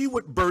she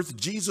would birth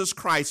Jesus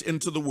Christ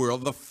into the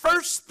world, the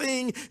first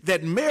thing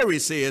that Mary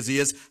says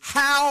is,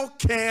 how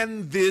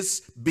can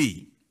this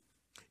be?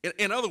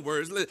 In other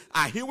words,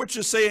 I hear what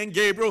you're saying,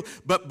 Gabriel,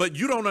 but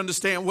you don't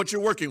understand what you're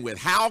working with.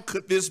 How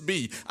could this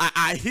be?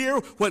 I hear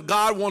what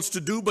God wants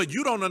to do, but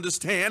you don't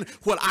understand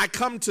what I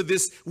come to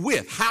this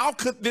with. How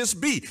could this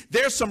be?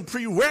 There's some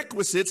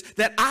prerequisites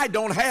that I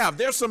don't have.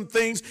 There's some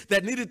things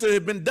that needed to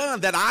have been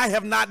done that I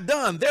have not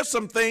done. There's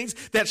some things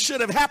that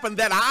should have happened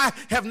that I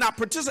have not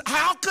participated.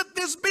 How could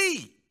this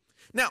be?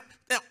 Now,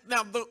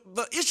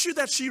 the issue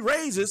that she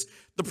raises,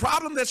 the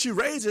problem that she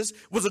raises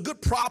was a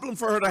good problem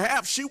for her to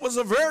have. She was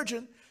a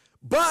virgin.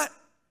 But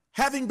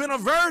having been a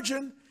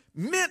virgin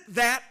meant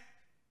that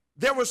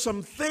there were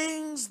some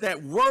things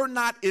that were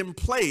not in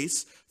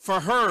place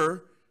for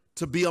her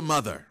to be a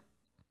mother.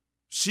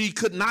 She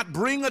could not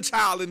bring a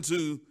child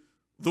into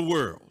the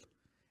world.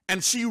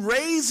 And she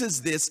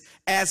raises this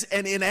as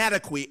an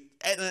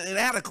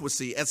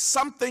inadequacy, as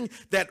something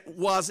that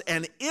was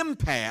an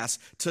impasse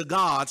to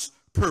God's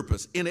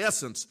purpose. In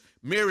essence,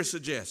 Mary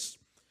suggests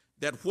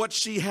that what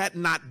she had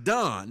not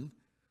done,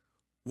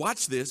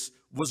 watch this,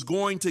 was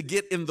going to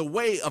get in the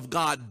way of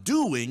God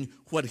doing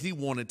what he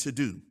wanted to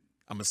do.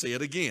 I'm going to say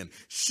it again.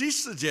 She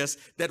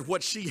suggests that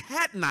what she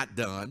had not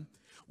done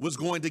was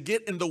going to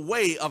get in the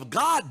way of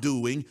God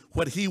doing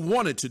what he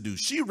wanted to do.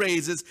 She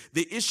raises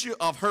the issue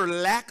of her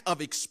lack of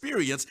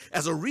experience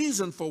as a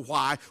reason for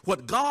why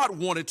what God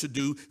wanted to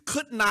do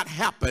could not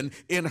happen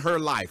in her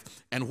life.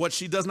 And what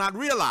she does not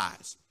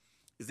realize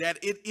is that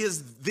it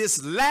is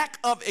this lack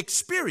of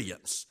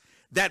experience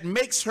that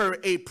makes her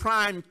a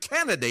prime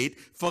candidate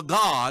for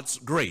God's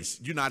grace.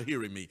 You're not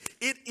hearing me.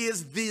 It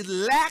is the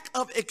lack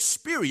of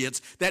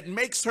experience that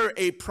makes her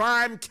a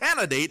prime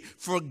candidate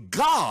for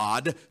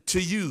God to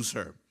use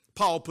her.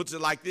 Paul puts it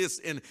like this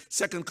in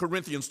 2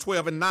 Corinthians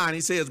 12:9.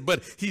 He says,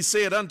 "But he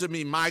said unto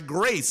me, my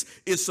grace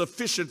is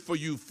sufficient for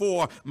you,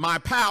 for my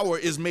power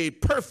is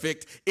made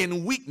perfect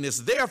in weakness.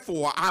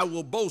 Therefore, I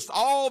will boast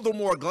all the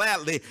more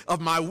gladly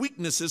of my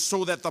weaknesses,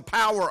 so that the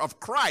power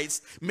of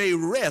Christ may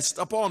rest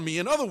upon me."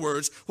 In other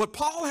words, what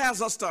Paul has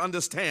us to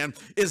understand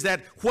is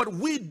that what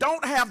we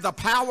don't have the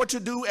power to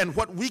do and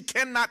what we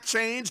cannot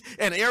change,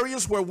 and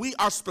areas where we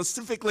are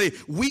specifically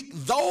weak,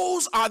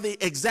 those are the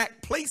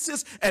exact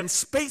places and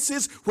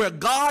spaces where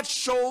God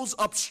shows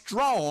up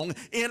strong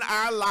in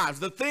our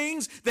lives. The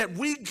things that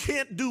we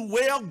can't do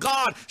well,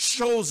 God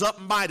shows up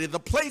mighty. The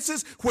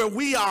places where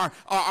we are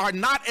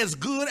not as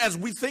good as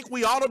we think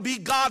we ought to be,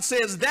 God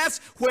says, that's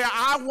where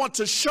I want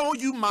to show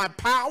you my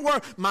power,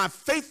 my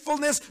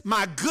faithfulness,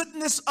 my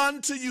goodness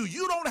unto you.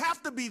 You don't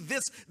have to be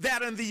this,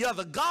 that, and the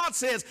other. God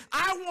says,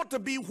 I want to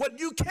be what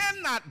you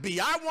cannot be.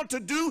 I want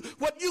to do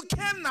what you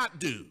cannot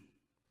do.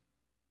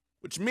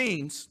 Which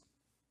means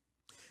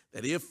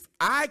that if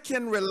I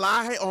can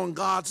rely on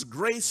God's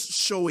grace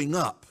showing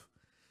up,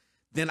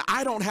 then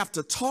I don't have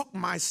to talk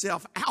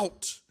myself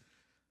out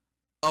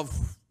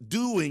of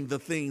doing the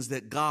things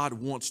that God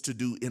wants to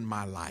do in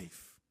my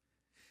life.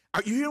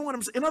 Are you hearing what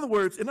I'm saying? In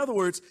other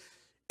words,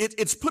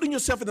 it's putting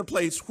yourself in a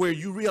place where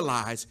you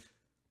realize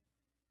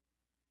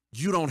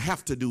you don't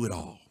have to do it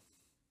all.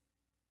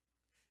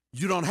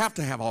 You don't have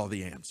to have all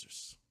the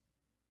answers.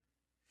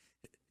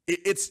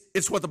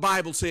 It's what the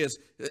Bible says,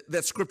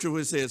 that scripture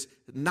where it says,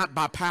 not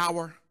by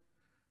power,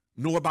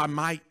 nor by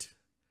might,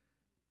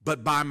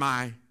 but by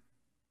my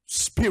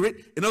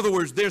spirit. In other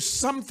words, there's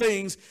some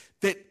things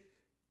that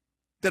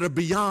are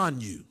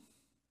beyond you.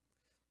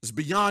 It's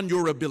beyond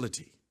your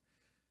ability.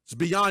 It's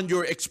beyond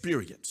your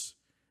experience,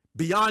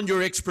 beyond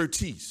your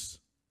expertise.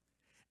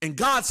 And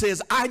God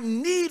says, I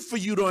need for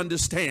you to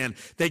understand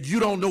that you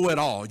don't know it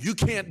all. You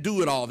can't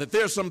do it all. That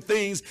there's some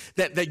things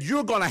that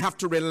you're going to have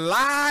to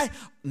rely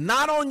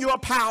not on your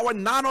power,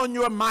 not on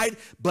your might,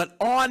 but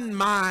on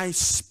my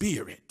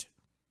spirit.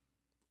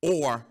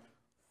 Or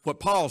what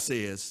Paul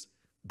says,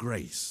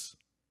 grace.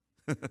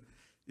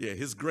 Yeah,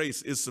 his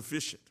grace is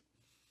sufficient.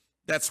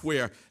 That's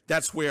where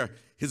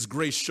his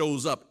grace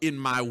shows up, in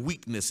my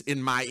weakness,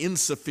 in my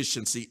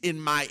insufficiency, in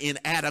my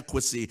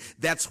inadequacy.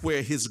 That's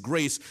where his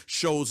grace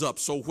shows up.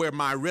 So where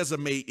my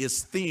resume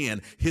is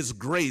thin, his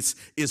grace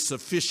is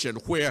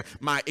sufficient. Where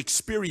my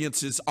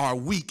experiences are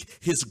weak,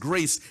 his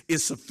grace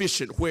is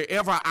sufficient.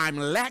 Wherever I'm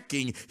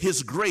lacking,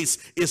 his grace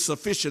is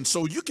sufficient.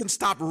 So you can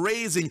stop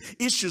raising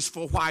issues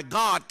for why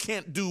God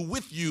can't do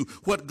with you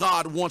what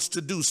God wants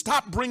to do.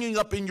 Stop bringing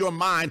up in your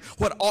mind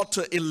what ought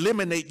to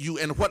eliminate you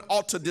and what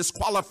ought to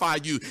disqualify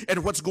you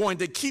and what's going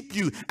to keep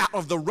you out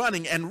of the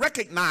running, and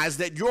recognize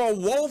that your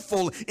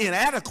woeful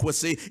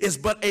inadequacy is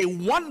but a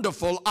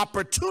wonderful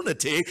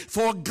opportunity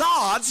for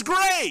God's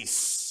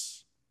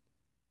grace.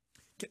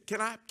 Can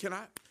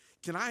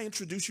I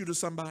introduce you to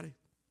somebody?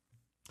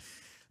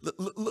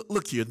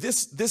 Look here,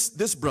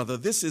 this brother,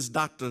 this is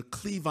Dr.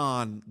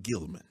 Cleavon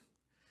Gilman.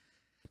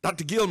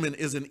 Dr. Gilman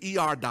is an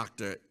ER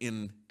doctor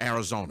in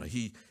Arizona.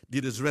 He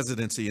did his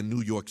residency in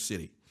New York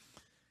City.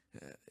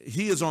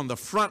 He is on the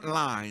front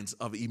lines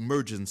of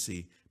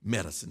emergency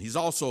medicine. He's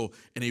also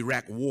an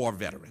Iraq war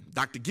veteran.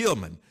 Dr.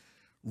 Gilman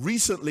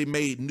recently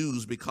made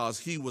news because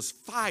he was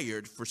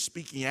fired for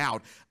speaking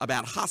out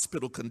about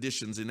hospital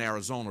conditions in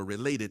Arizona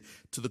related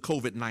to the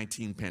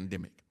COVID-19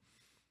 pandemic.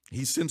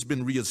 He's since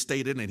been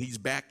reinstated and he's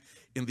back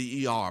in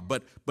the ER.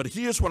 But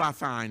here's what I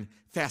find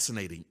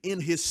fascinating.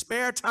 In his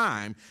spare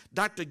time,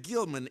 Dr.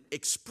 Gilman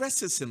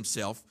expresses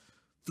himself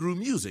through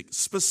music,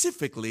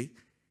 specifically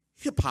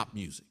hip-hop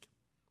music.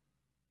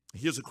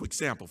 Here's a quick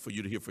sample for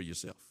you to hear for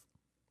yourself.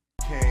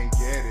 Can't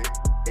get it.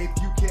 If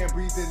you can't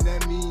breathe, then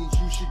that means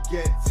you should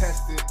get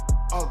tested.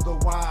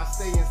 Otherwise,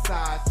 stay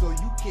inside so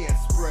you can't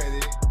spread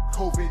it.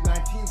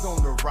 COVID-19's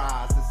on the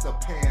rise, it's a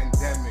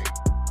pandemic.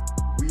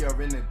 We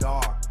are in the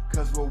dark,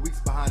 cause we're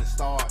weeks behind the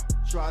start.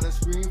 Try to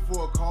scream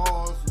for a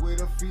cause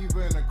with a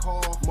fever and a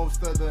cough.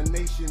 Most of the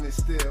nation is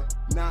still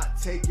not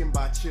taken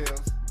by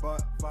chills,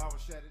 but viral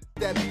shedding.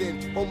 Stepped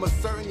in, almost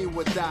certainly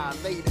would die.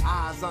 Laid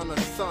eyes on the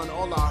sun,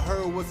 all I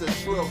heard was a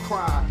shrill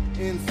cry.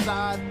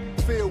 Inside,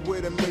 filled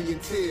with a million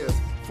tears.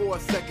 For a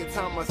second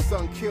time, my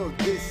son killed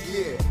this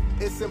year.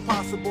 It's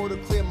impossible to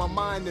clear my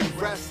mind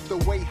and rest. The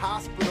way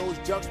hospitals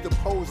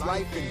juxtapose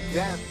life and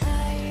death.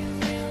 I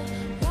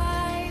will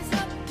rise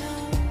up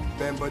now.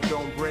 Bend but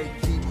don't break,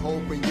 keep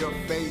hope in your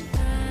faith.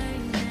 I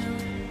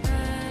will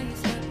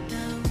rise up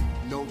now.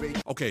 No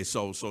Okay,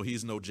 so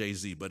he's no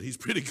Jay-Z, but he's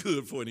pretty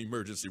good for an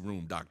emergency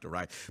room doctor,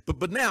 right?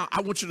 But now I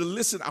want you to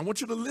listen. I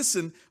want you to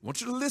listen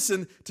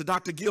to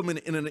Dr. Gilman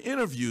in an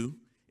interview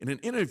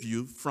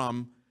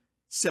from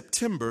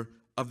September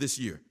of this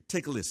year.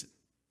 Take a listen.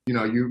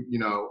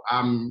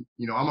 I'm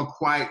a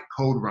quiet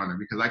code runner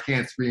because I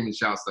can't scream and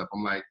shout stuff.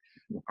 I'm like,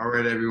 all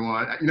right,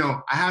 everyone.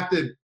 I have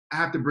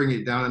to bring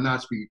it down a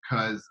notch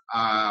because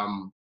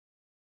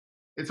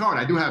it's hard.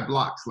 I do have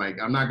blocks. Like,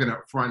 I'm not gonna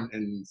front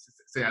and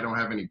say I don't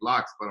have any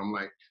blocks, but I'm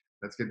like,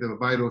 let's get the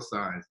vital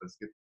signs. Let's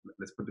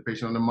put the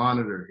patient on the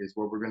monitor. Here's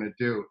what we're gonna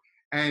do.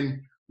 And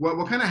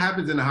what kind of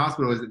happens in the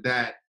hospital is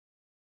that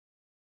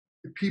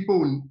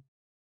people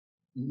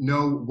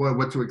know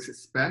what to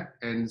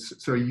expect, and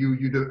so you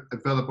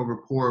develop a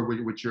rapport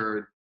with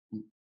your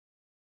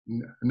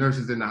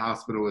nurses in the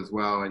hospital as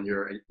well, and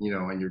your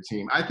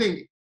team. I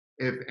think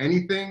if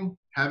anything,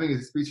 having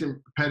a speech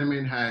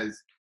impediment has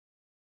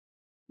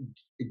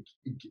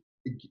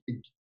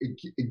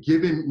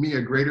given me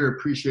a greater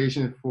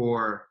appreciation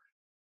for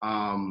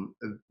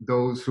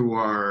those who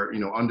are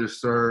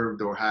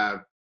underserved or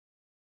have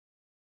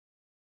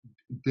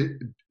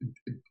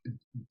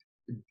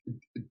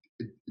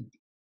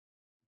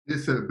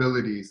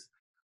disabilities.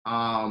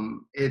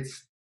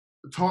 It's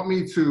taught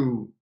me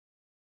to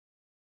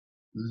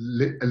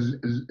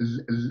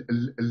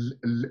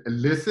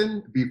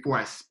listen before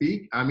I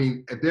speak. I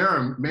mean, there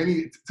are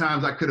many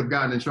times I could have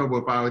gotten in trouble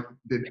if I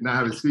did not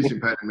have a speech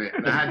impediment.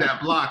 And I had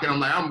that block, and I'm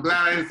like, I'm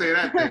glad I didn't say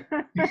that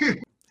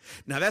thing.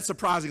 Now, that's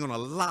surprising on a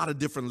lot of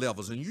different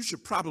levels, and you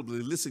should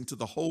probably listen to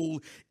the whole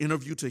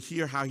interview to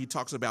hear how he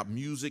talks about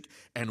music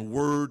and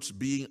words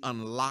being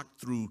unlocked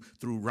through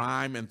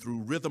rhyme and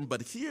through rhythm.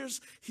 But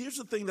here's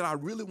the thing that I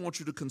really want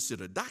you to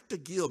consider. Dr.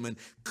 Gilman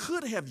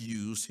could have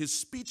used his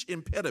speech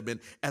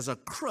impediment as a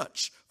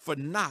crutch for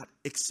not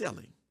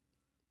excelling.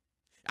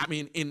 I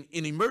mean, in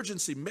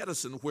emergency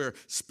medicine, where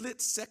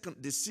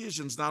split-second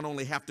decisions not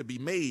only have to be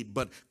made,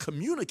 but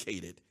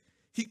communicated,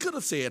 he could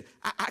have said,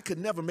 I could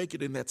never make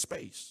it in that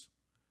space.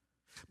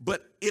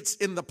 But it's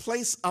in the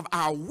place of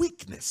our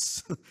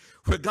weakness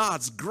where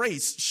God's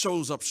grace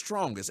shows up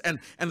strongest. And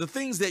the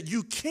things that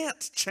you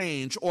can't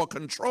change or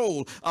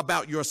control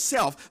about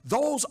yourself,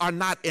 those are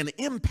not an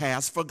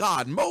impasse for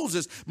God.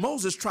 Moses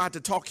tried to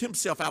talk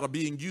himself out of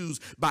being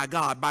used by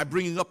God by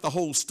bringing up the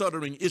whole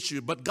stuttering issue.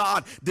 But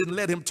God didn't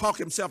let him talk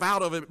himself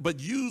out of it, but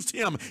used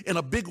him in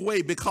a big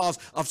way because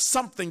of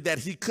something that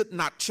he could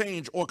not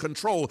change or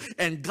control.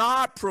 And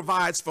God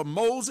provides for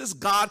Moses.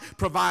 God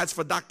provides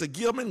for Dr.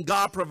 Gilman.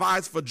 God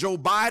provides for Joe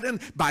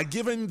Biden by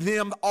giving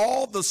them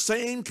all the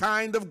same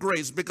kind of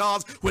grace,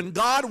 because when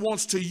God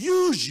wants to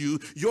use you,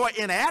 your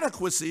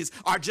inadequacies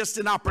are just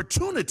an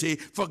opportunity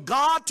for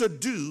God to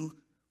do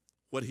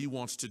what he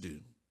wants to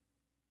do.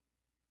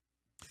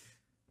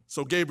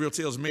 So Gabriel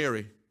tells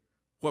Mary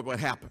what would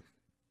happen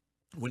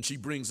when she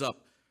brings up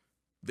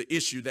the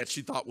issue that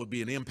she thought would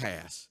be an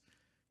impasse.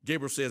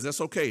 Gabriel says,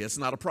 that's okay, it's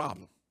not a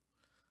problem.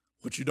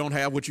 What you don't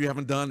have, what you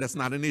haven't done, that's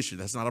not an issue.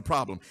 That's not a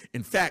problem.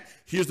 In fact,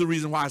 here's the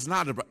reason why it's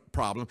not a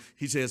problem.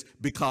 He says,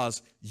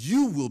 because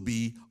you will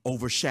be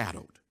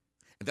overshadowed.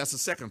 And that's the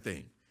second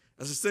thing.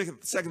 That's the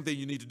second thing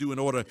you need to do in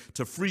order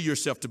to free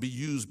yourself to be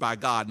used by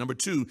God. Number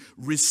 2,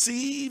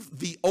 receive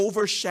the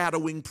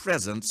overshadowing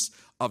presence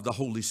of the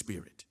Holy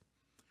Spirit.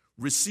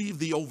 Receive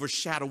the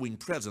overshadowing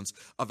presence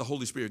of the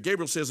Holy Spirit.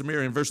 Gabriel says to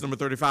Mary in verse number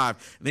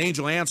 35, the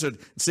angel answered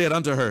and said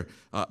unto her,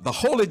 the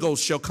Holy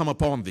Ghost shall come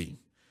upon thee,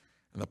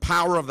 and the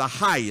power of the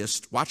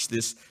highest, watch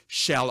this,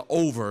 shall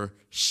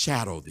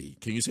overshadow thee.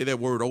 Can you say that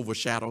word,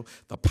 overshadow?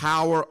 The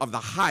power of the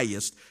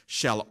highest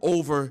shall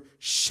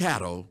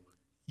overshadow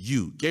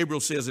you. Gabriel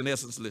says, in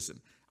essence,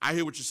 listen, I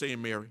hear what you're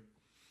saying, Mary,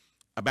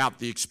 about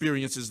the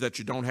experiences that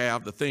you don't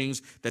have, the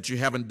things that you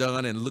haven't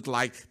done, and look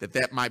like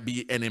that might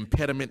be an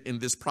impediment in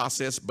this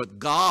process. But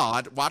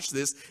God, watch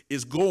this,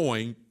 is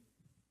going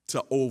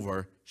to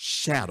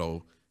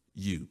overshadow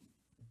you.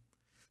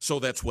 So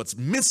that's what's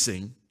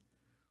missing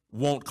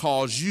won't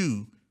cause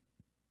you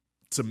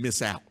to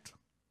miss out.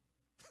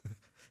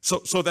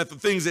 So that the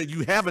things that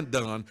you haven't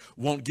done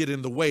won't get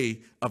in the way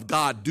of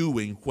God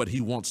doing what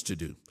he wants to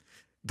do.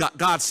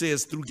 God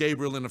says through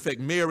Gabriel, in effect,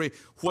 Mary,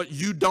 what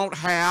you don't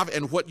have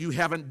and what you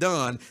haven't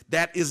done,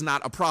 that is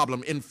not a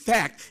problem. In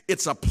fact,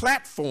 it's a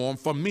platform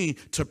for me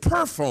to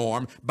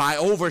perform by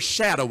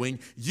overshadowing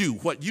you.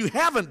 What you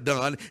haven't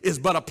done is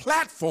but a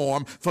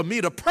platform for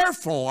me to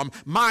perform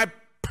my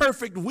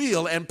perfect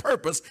will and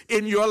purpose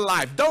in your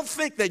life. Don't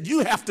think that you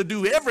have to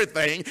do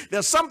everything.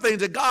 There's some things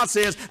that God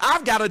says,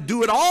 I've got to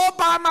do it all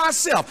by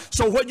myself.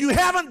 So what you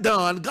haven't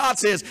done, God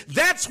says,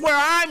 that's where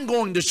I'm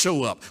going to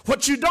show up.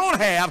 What you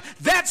don't have,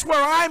 that's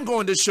where I'm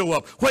going to show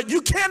up. What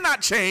you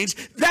cannot change,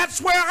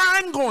 that's where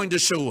I'm going to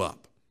show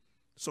up.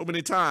 So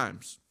many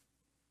times,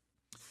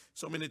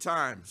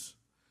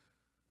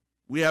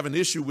 we have an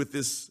issue with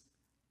this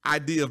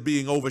idea of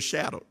being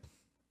overshadowed.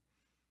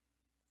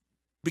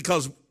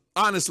 Because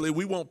honestly,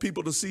 we want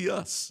people to see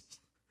us.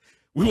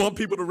 We want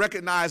people to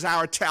recognize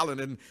our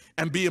talent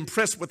and be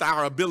impressed with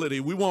our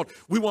ability. We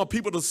want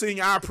people to sing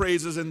our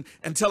praises and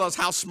tell us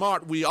how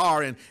smart we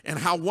are and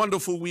how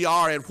wonderful we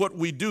are at what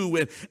we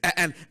do.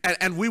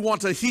 And we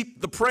want to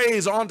heap the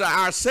praise onto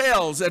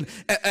ourselves.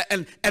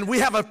 And we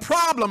have a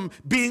problem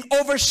being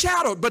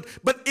overshadowed. But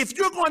if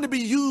you're going to be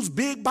used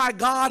big by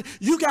God,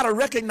 you got to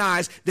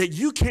recognize that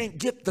you can't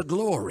get the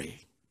glory.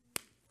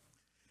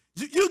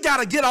 You got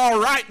to get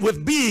all right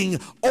with being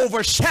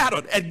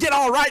overshadowed and get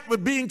all right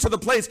with being to the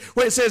place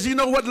where it says, you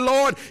know what,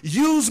 Lord,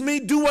 use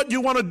me, do what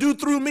you want to do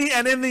through me.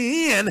 And in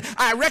the end,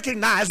 I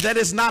recognize that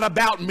it's not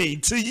about me.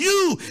 To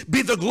you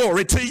be the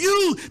glory. To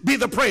you be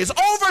the praise.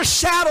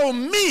 Overshadow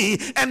me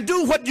and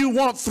do what you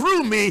want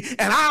through me,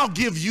 and I'll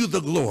give you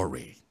the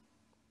glory.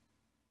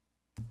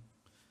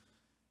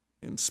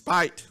 In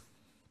spite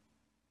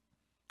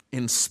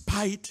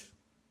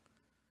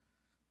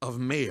of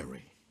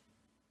Mary,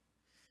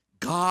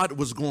 God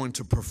was going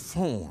to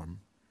perform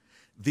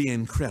the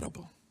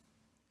incredible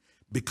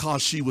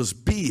because she was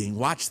being,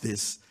 watch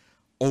this,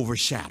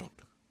 overshadowed.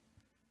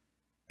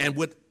 And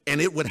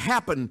it would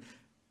happen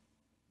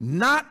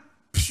not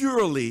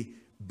purely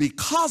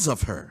because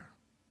of her,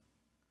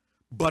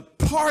 but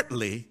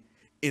partly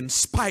in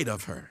spite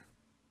of her.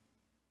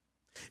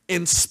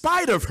 In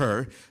spite of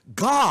her,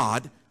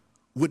 God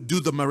would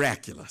do the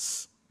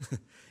miraculous.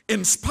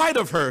 In spite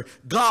of her,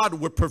 God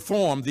would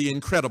perform the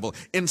incredible.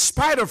 In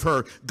spite of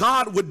her,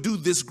 God would do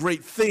this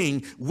great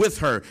thing with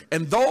her.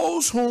 And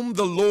those whom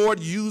the Lord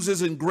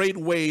uses in great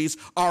ways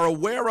are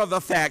aware of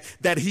the fact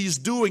that he's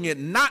doing it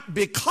not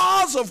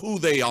because of who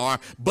they are,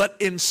 but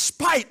in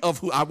spite of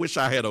who. I wish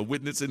I had a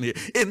witness in here.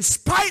 In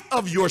spite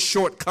of your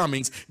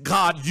shortcomings,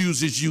 God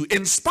uses you.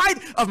 In spite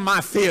of my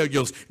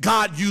failures,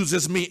 God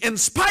uses me. In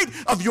spite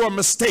of your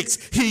mistakes,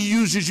 he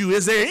uses you.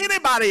 Is there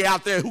anybody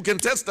out there who can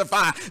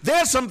testify?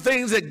 There's some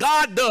things that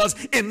God does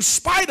in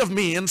spite of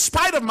me, in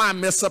spite of my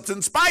mess-ups,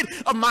 in spite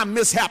of my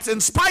mishaps,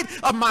 in spite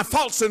of my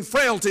faults and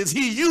frailties.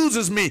 He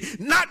uses me,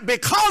 not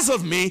because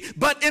of me,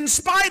 but in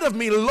spite of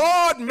me.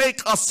 Lord,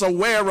 make us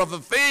aware of the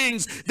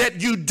things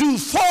that you do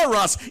for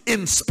us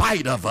in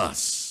spite of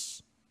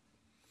us.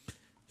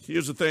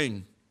 Here's the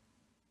thing.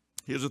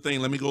 Here's the thing.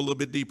 Let me go a little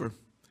bit deeper.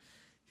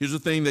 Here's the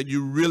thing that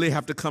you really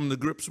have to come to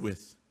grips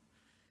with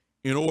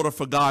in order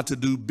for God to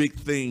do big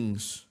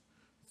things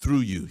through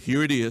you.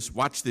 Here it is.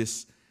 Watch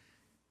this.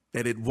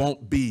 That it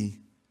won't be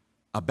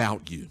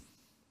about you.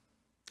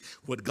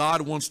 What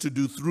God wants to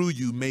do through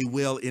you may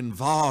well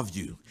involve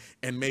you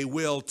and may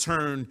well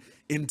turn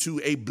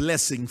into a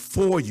blessing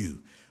for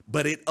you,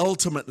 but it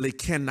ultimately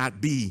cannot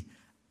be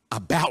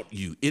about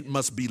you. It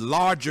must be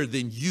larger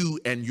than you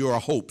and your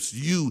hopes,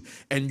 you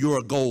and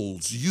your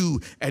goals, you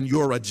and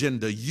your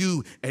agenda,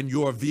 you and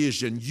your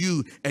vision,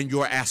 you and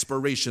your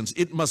aspirations.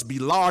 It must be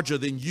larger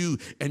than you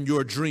and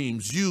your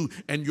dreams, you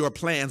and your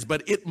plans,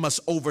 but it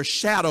must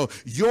overshadow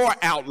your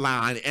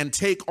outline and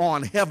take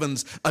on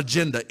heaven's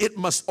agenda. It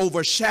must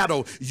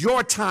overshadow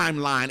your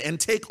timeline and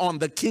take on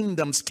the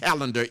kingdom's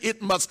calendar.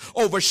 It must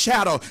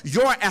overshadow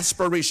your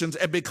aspirations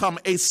and become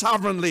a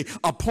sovereignly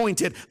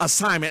appointed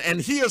assignment.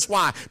 And here's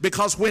why.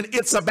 Because when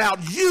it's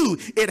about you,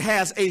 it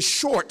has a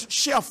short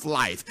shelf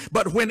life.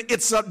 But when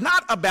it's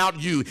not about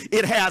you,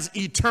 it has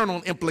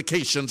eternal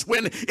implications.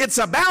 When it's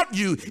about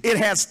you, it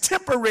has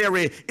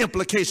temporary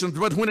implications.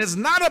 But when it's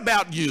not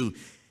about you,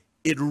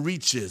 it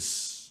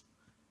reaches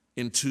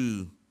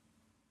into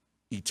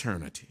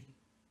eternity.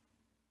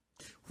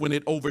 When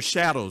it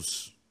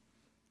overshadows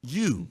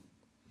you,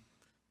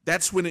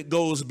 that's when it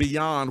goes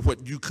beyond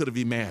what you could have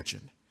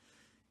imagined.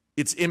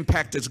 Its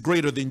impact is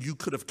greater than you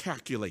could have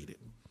calculated.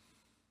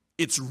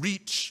 Its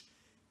reach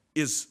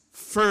is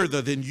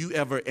further than you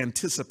ever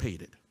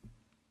anticipated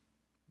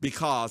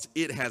because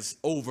it has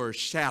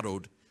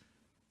overshadowed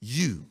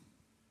you.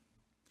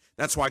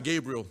 That's why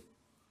Gabriel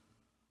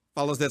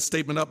follows that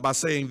statement up by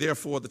saying,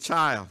 therefore the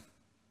child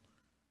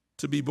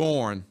to be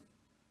born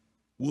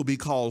will be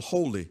called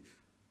holy.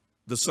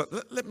 The son.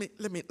 Let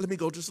me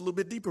go just a little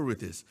bit deeper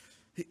with this.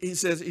 He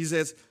says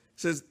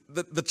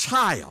the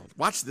child,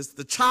 watch this,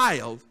 the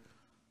child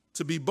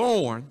to be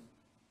born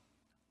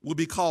will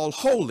be called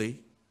holy,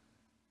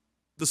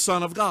 the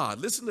Son of God.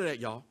 Listen to that,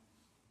 y'all.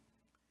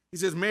 He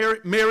says, Mary,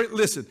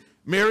 listen,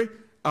 Mary,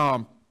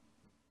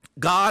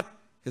 God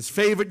has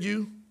favored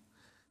you.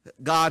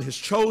 God has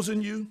chosen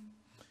you.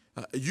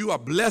 You are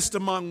blessed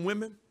among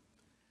women.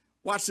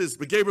 Watch this.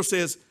 But Gabriel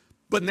says,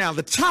 but now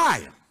the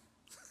child,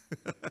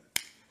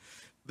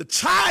 the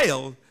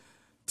child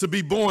to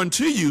be born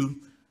to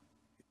you,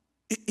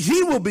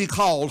 he will be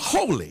called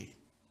holy,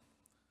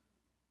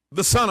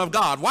 the Son of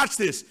God. Watch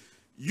this.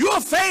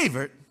 You're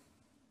favored,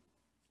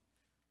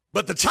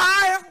 but the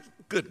child,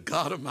 good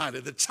God Almighty,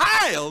 the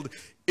child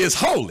is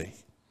holy.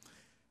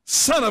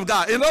 Son of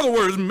God. In other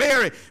words,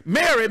 Mary,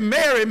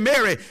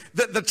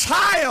 the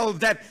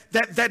child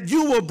that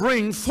you will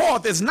bring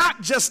forth is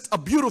not just a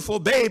beautiful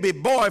baby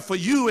boy for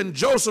you and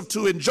Joseph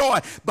to enjoy,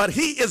 but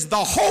he is the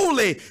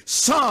holy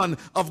Son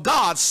of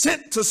God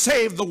sent to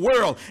save the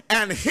world.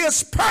 And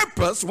his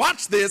purpose,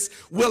 watch this,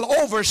 will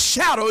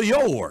overshadow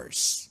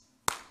yours.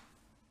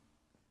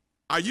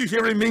 Are you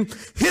hearing me?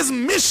 His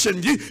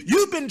mission,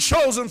 you've been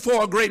chosen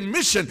for a great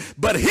mission,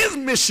 but his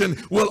mission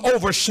will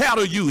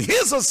overshadow you.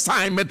 His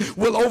assignment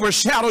will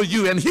overshadow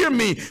you. And hear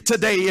me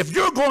today, if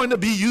you're going to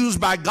be used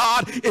by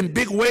God in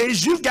big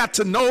ways, you've got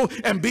to know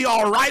and be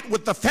all right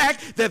with the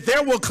fact that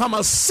there will come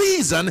a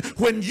season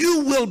when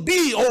you will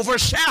be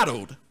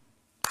overshadowed.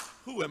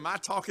 Who am I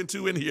talking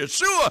to in here?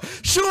 Sure,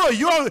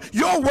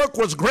 your work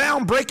was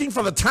groundbreaking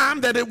for the time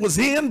that it was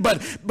in,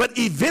 but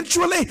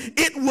eventually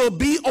it will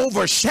be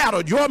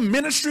overshadowed. Your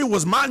ministry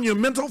was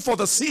monumental for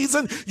the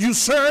season you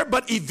served,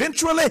 but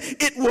eventually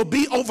it will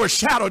be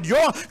overshadowed.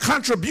 Your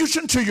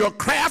contribution to your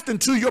craft and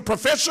to your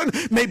profession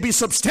may be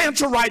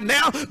substantial right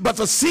now, but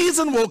the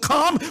season will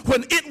come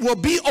when it will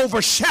be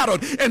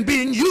overshadowed. And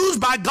being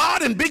used by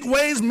God in big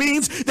ways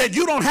means that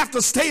you don't have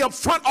to stay up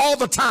front all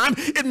the time.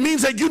 It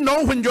means that you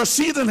know when your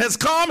season has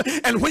come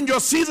and when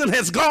your season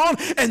has gone,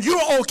 and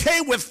you're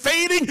okay with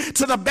fading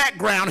to the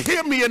background.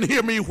 Hear me and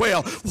hear me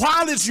well.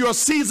 While it's your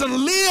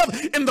season,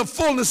 live in the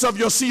fullness of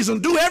your season.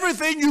 Do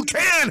everything you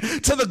can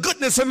to the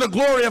goodness and the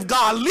glory of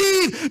God.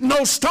 Leave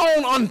no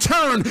stone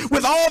unturned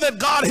with all that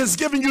God has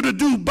given you to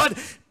do, but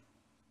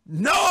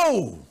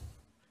know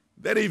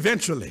that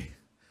eventually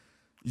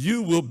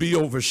you will be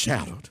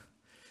overshadowed.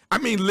 I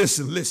mean,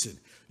 listen,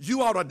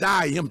 you ought to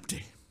die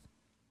empty.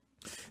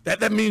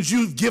 That means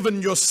you've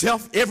given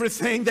yourself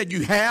everything that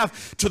you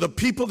have to the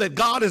people that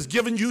God has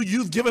given you.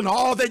 You've given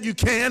all that you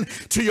can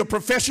to your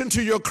profession,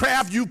 to your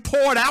craft. You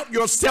poured out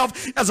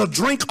yourself as a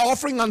drink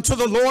offering unto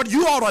the Lord.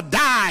 You ought to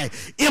die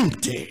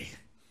empty.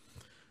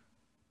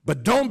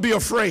 But don't be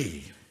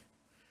afraid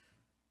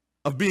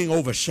of being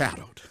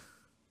overshadowed.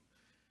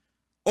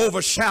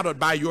 Overshadowed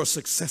by your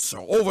successor,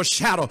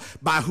 overshadowed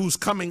by who's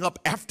coming up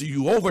after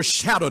you,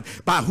 overshadowed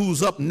by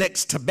who's up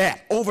next to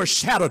bat,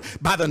 overshadowed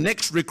by the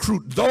next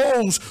recruit.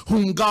 Those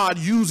whom God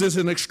uses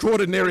in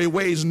extraordinary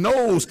ways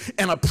knows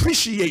and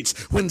appreciates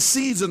when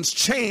seasons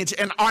change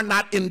and are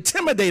not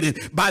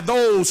intimidated by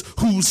those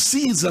whose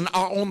season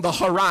are on the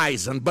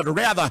horizon, but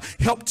rather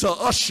help to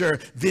usher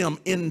them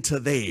into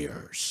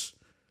theirs.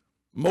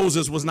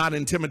 Moses was not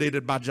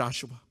intimidated by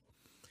Joshua.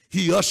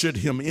 He ushered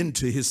him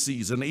into his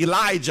season.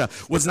 Elijah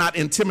was not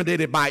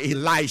intimidated by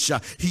Elisha.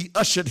 He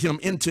ushered him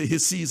into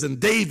his season.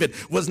 David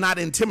was not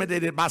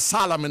intimidated by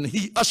Solomon.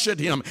 He ushered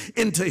him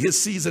into his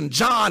season.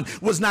 John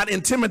was not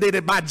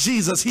intimidated by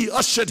Jesus. He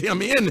ushered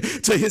him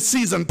into his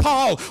season.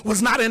 Paul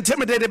was not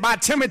intimidated by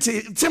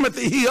Timothy.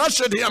 He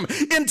ushered him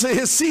into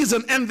his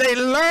season. And they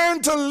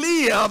learned to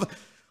live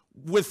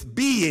with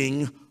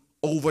being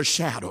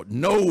overshadowed,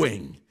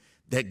 knowing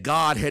that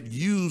God had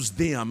used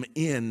them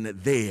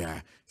in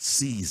their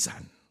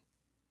season.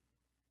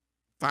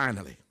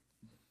 Finally,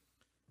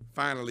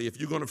 if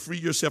you're going to free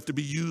yourself to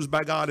be used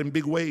by God in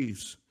big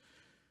ways,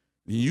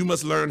 you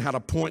must learn how to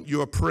point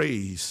your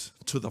praise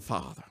to the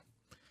Father.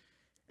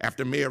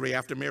 After Mary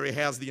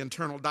has the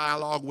internal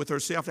dialogue with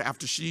herself,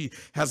 after she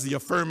has the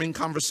affirming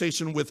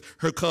conversation with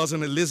her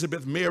cousin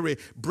Elizabeth, Mary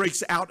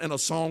breaks out in a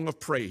song of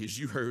praise.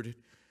 You heard it.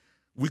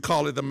 We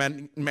call it the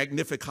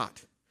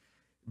Magnificat.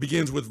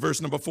 Begins with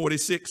verse number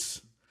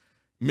 46.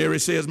 Mary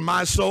says,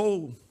 "My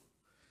soul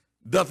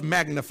doth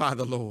magnify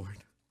the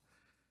Lord,"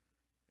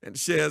 and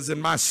says,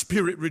 "and my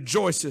spirit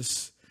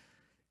rejoices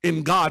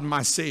in God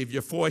my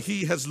Savior, for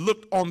he has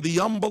looked on the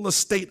humble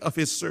estate of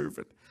his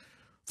servant.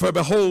 For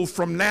behold,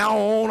 from now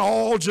on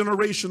all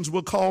generations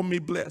will call me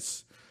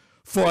blessed.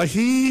 For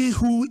he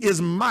who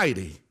is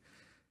mighty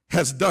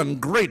has done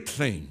great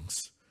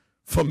things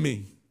for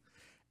me,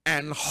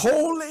 and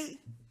holy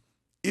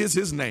is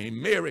his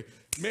name." Mary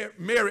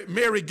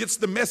gets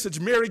the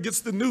message. Mary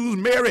gets the news.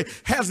 Mary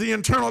has the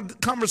internal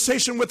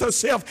conversation with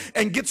herself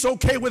and gets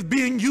okay with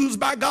being used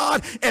by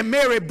God. And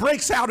Mary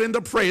breaks out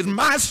into praise.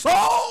 "My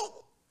soul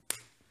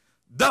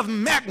doth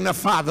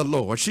magnify the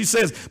Lord." She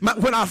says,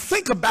 when I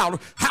think about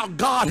how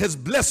God has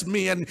blessed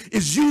me and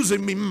is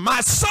using me,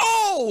 my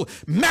soul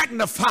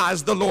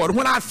magnifies the Lord.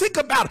 When I think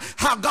about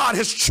how God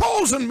has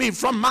chosen me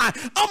from my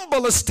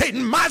humble estate,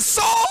 my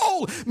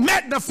soul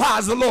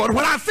magnifies the Lord.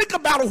 When I think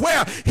about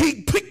where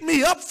he picked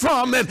me up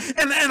from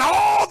and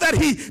all that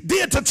he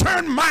did to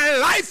turn my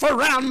life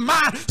around,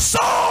 my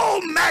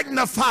soul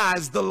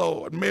magnifies the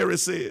Lord, Mary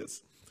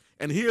says.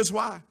 And here's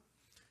why.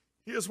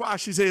 Here's why.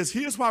 She says,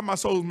 here's why my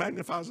soul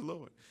magnifies the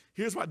Lord.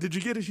 Here's why. Did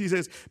you get it? She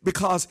says,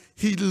 because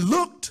he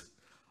looked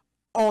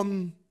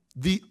on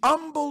the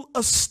humble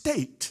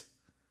estate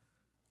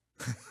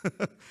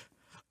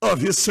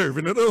of his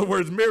servant. In other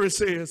words, Mary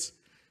says,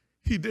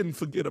 he didn't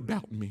forget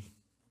about me.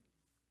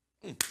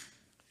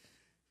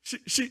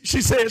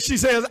 She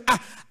says,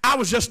 I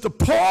was just a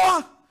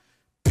poor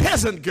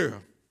peasant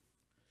girl,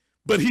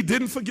 but he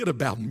didn't forget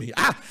about me.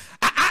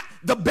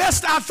 The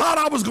best I thought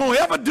I was going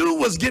to ever do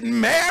was get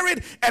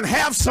married and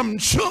have some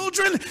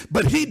children,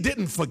 but he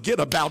didn't forget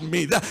about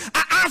me.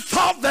 I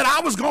thought that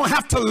I was going to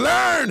have to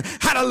learn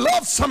how to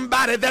love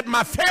somebody that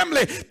my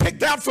family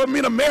picked out for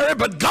me to marry,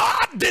 but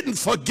God didn't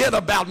forget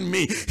about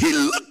me. He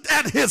looked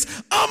at his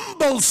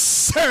humble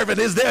servant.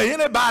 Is there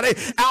anybody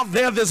out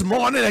there this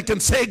morning that can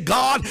say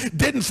God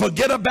didn't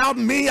forget about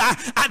me?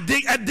 I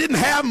didn't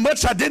have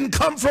much. I didn't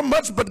come from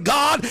much, but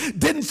God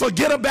didn't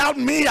forget about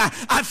me. I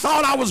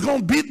thought I was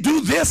going to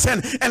do this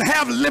and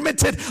have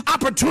limited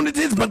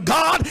opportunities, but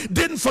God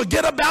didn't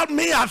forget about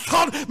me. I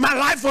thought my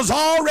life was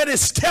already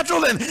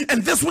scheduled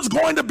and this was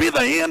going to be the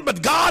end,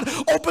 but God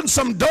opened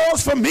some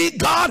doors for me.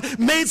 God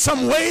made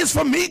some ways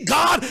for me.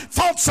 God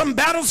fought some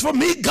battles for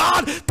me.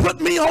 God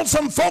put me on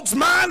some folks'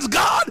 minds.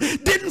 God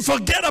didn't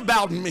forget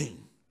about me.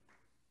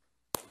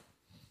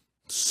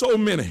 So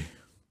many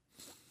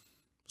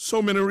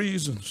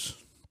reasons.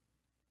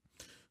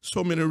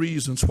 So many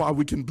reasons why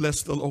we can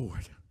bless the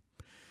Lord.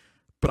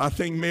 But I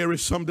think Mary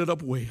summed it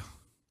up well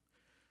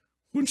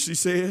when she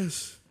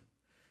says,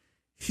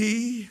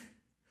 he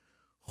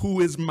who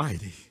is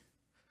mighty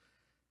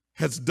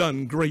has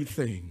done great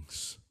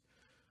things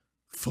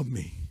for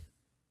me.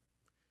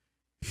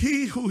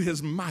 He who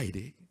is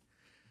mighty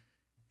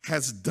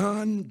has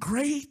done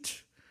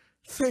great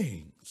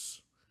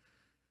things.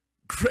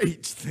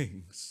 Great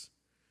things.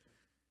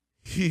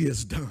 He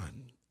has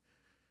done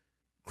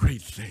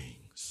great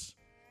things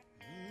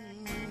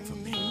for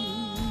me.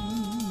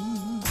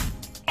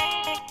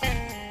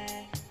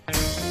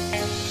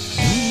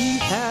 He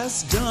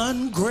has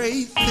done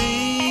great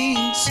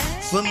things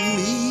for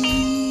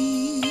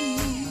me.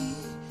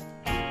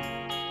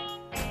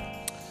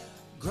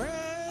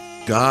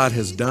 God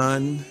has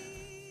done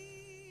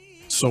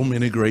so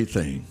many great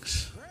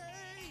things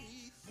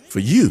for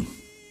you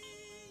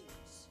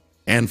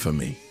and for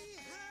me.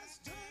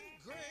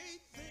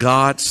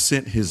 God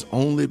sent his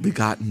only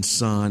begotten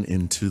son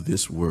into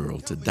this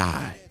world to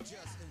die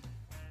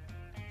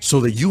so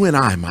that you and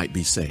I might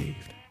be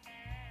saved.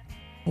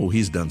 Oh,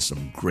 he's done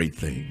some great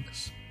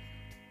things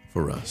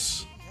for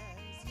us.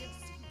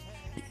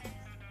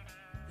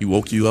 He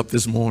woke you up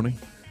this morning,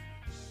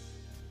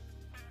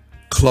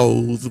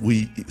 clothed,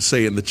 we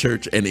say in the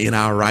church, and in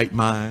our right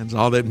minds.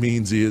 All that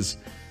means is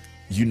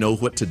you know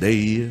what today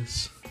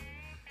is.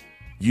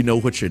 You know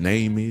what your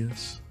name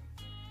is.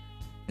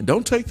 And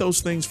don't take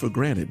those things for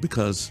granted,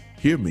 because,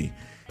 hear me,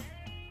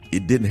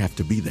 it didn't have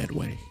to be that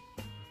way.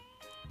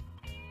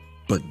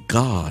 But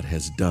God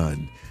has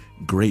done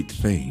great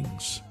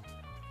things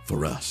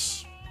for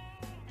us.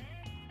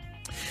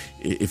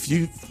 If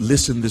you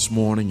listen this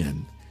morning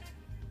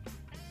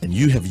and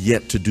you have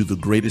yet to do the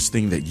greatest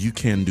thing that you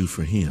can do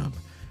for him,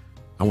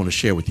 I want to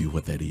share with you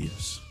what that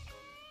is.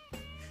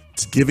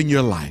 It's giving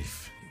your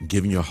life,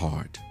 giving your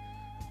heart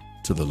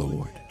to the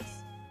Lord.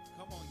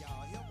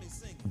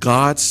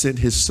 God sent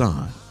his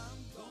son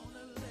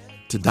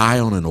to die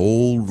on an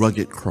old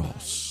rugged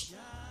cross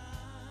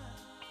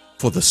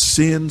for the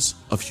sins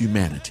of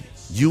humanity.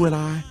 You and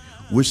I,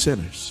 we're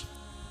sinners,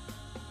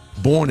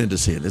 born into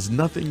sin. There's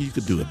nothing you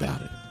could do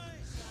about it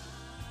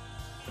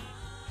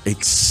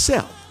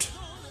except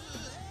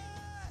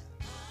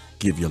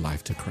give your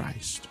life to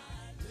Christ.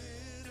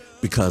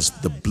 Because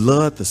the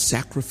blood, the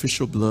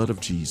sacrificial blood of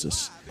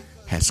Jesus,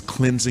 has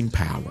cleansing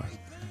power.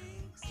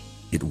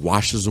 It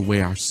washes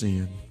away our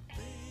sin.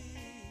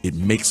 It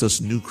makes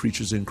us new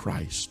creatures in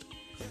Christ.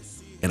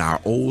 And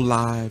our old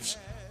lives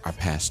are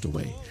passed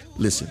away.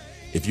 Listen,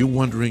 if you're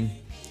wondering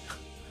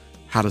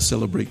how to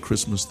celebrate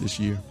Christmas this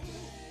year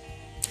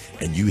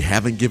and you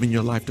haven't given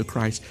your life to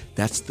Christ,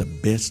 that's the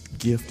best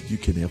gift you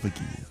can ever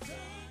give.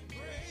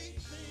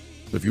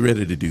 So if you're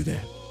ready to do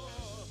that,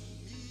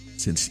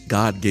 since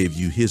God gave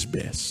you his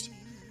best,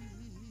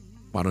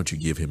 why don't you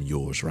give him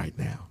yours right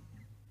now?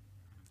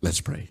 Let's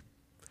pray.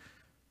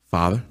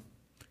 Father,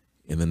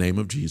 in the name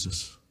of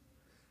Jesus,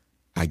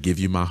 I give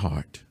you my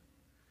heart.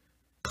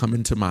 Come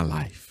into my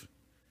life.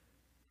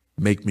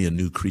 Make me a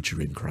new creature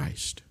in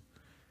Christ.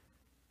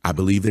 I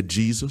believe that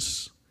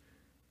Jesus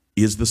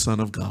is the Son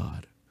of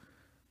God.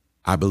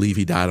 I believe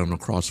he died on the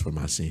cross for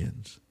my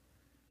sins.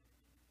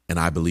 And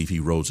I believe he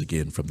rose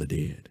again from the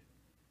dead.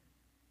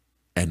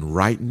 And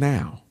right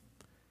now,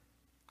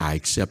 I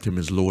accept him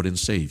as Lord and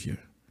Savior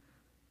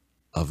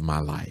of my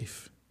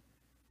life.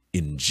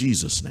 In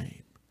Jesus'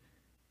 name,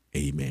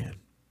 amen.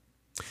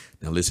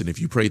 Now listen, if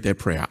you prayed that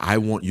prayer, I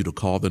want you to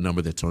call the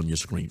number that's on your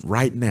screen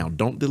right now.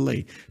 Don't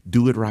delay.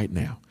 Do it right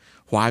now.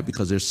 Why?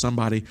 Because there's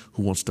somebody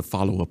who wants to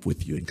follow up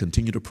with you and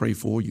continue to pray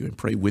for you and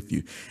pray with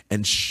you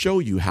and show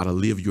you how to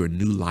live your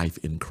new life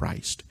in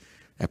Christ.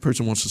 That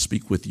person wants to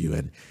speak with you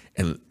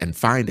and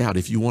find out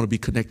if you want to be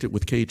connected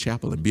with Cade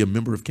Chapel and be a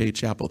member of Cade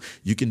Chapel.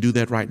 You can do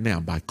that right now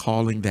by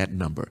calling that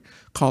number.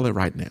 Call it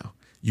right now.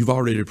 You've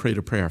already prayed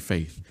a prayer of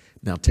faith.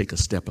 Now take a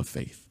step of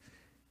faith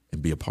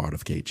and be a part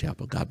of Cade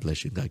Chapel. God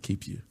bless you. God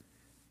keep you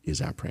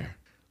is our prayer.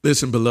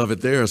 Listen,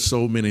 beloved, there are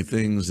so many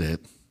things that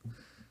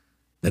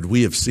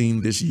we have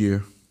seen this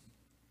year,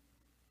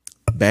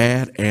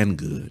 bad and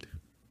good.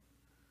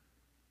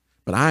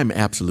 But I'm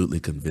absolutely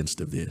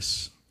convinced of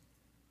this,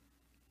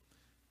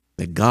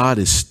 that God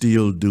is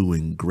still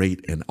doing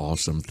great and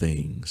awesome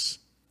things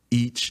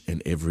each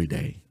and every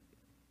day.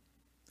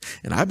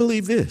 And I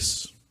believe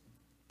this,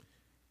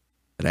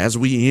 that as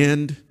we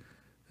end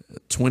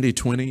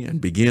 2020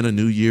 and begin a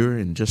new year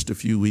in just a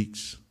few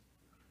weeks,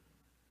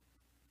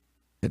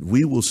 that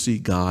we will see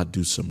God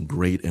do some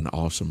great and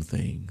awesome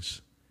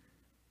things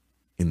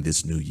in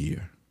this new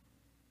year.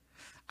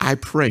 I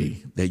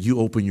pray that you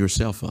open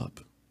yourself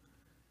up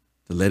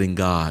to letting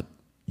God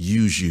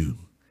use you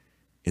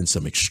in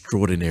some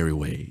extraordinary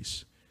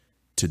ways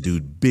to do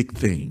big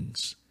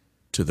things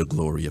to the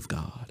glory of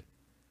God.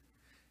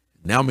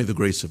 Now may the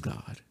grace of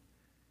God,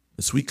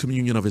 the sweet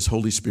communion of his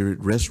Holy Spirit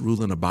rest,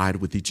 rule, and abide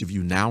with each of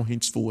you now,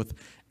 henceforth,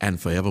 and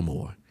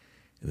forevermore.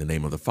 In the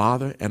name of the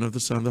Father, and of the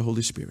Son, and the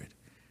Holy Spirit.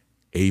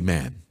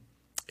 Amen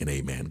and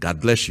amen.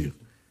 God bless you.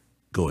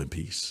 Go in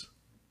peace.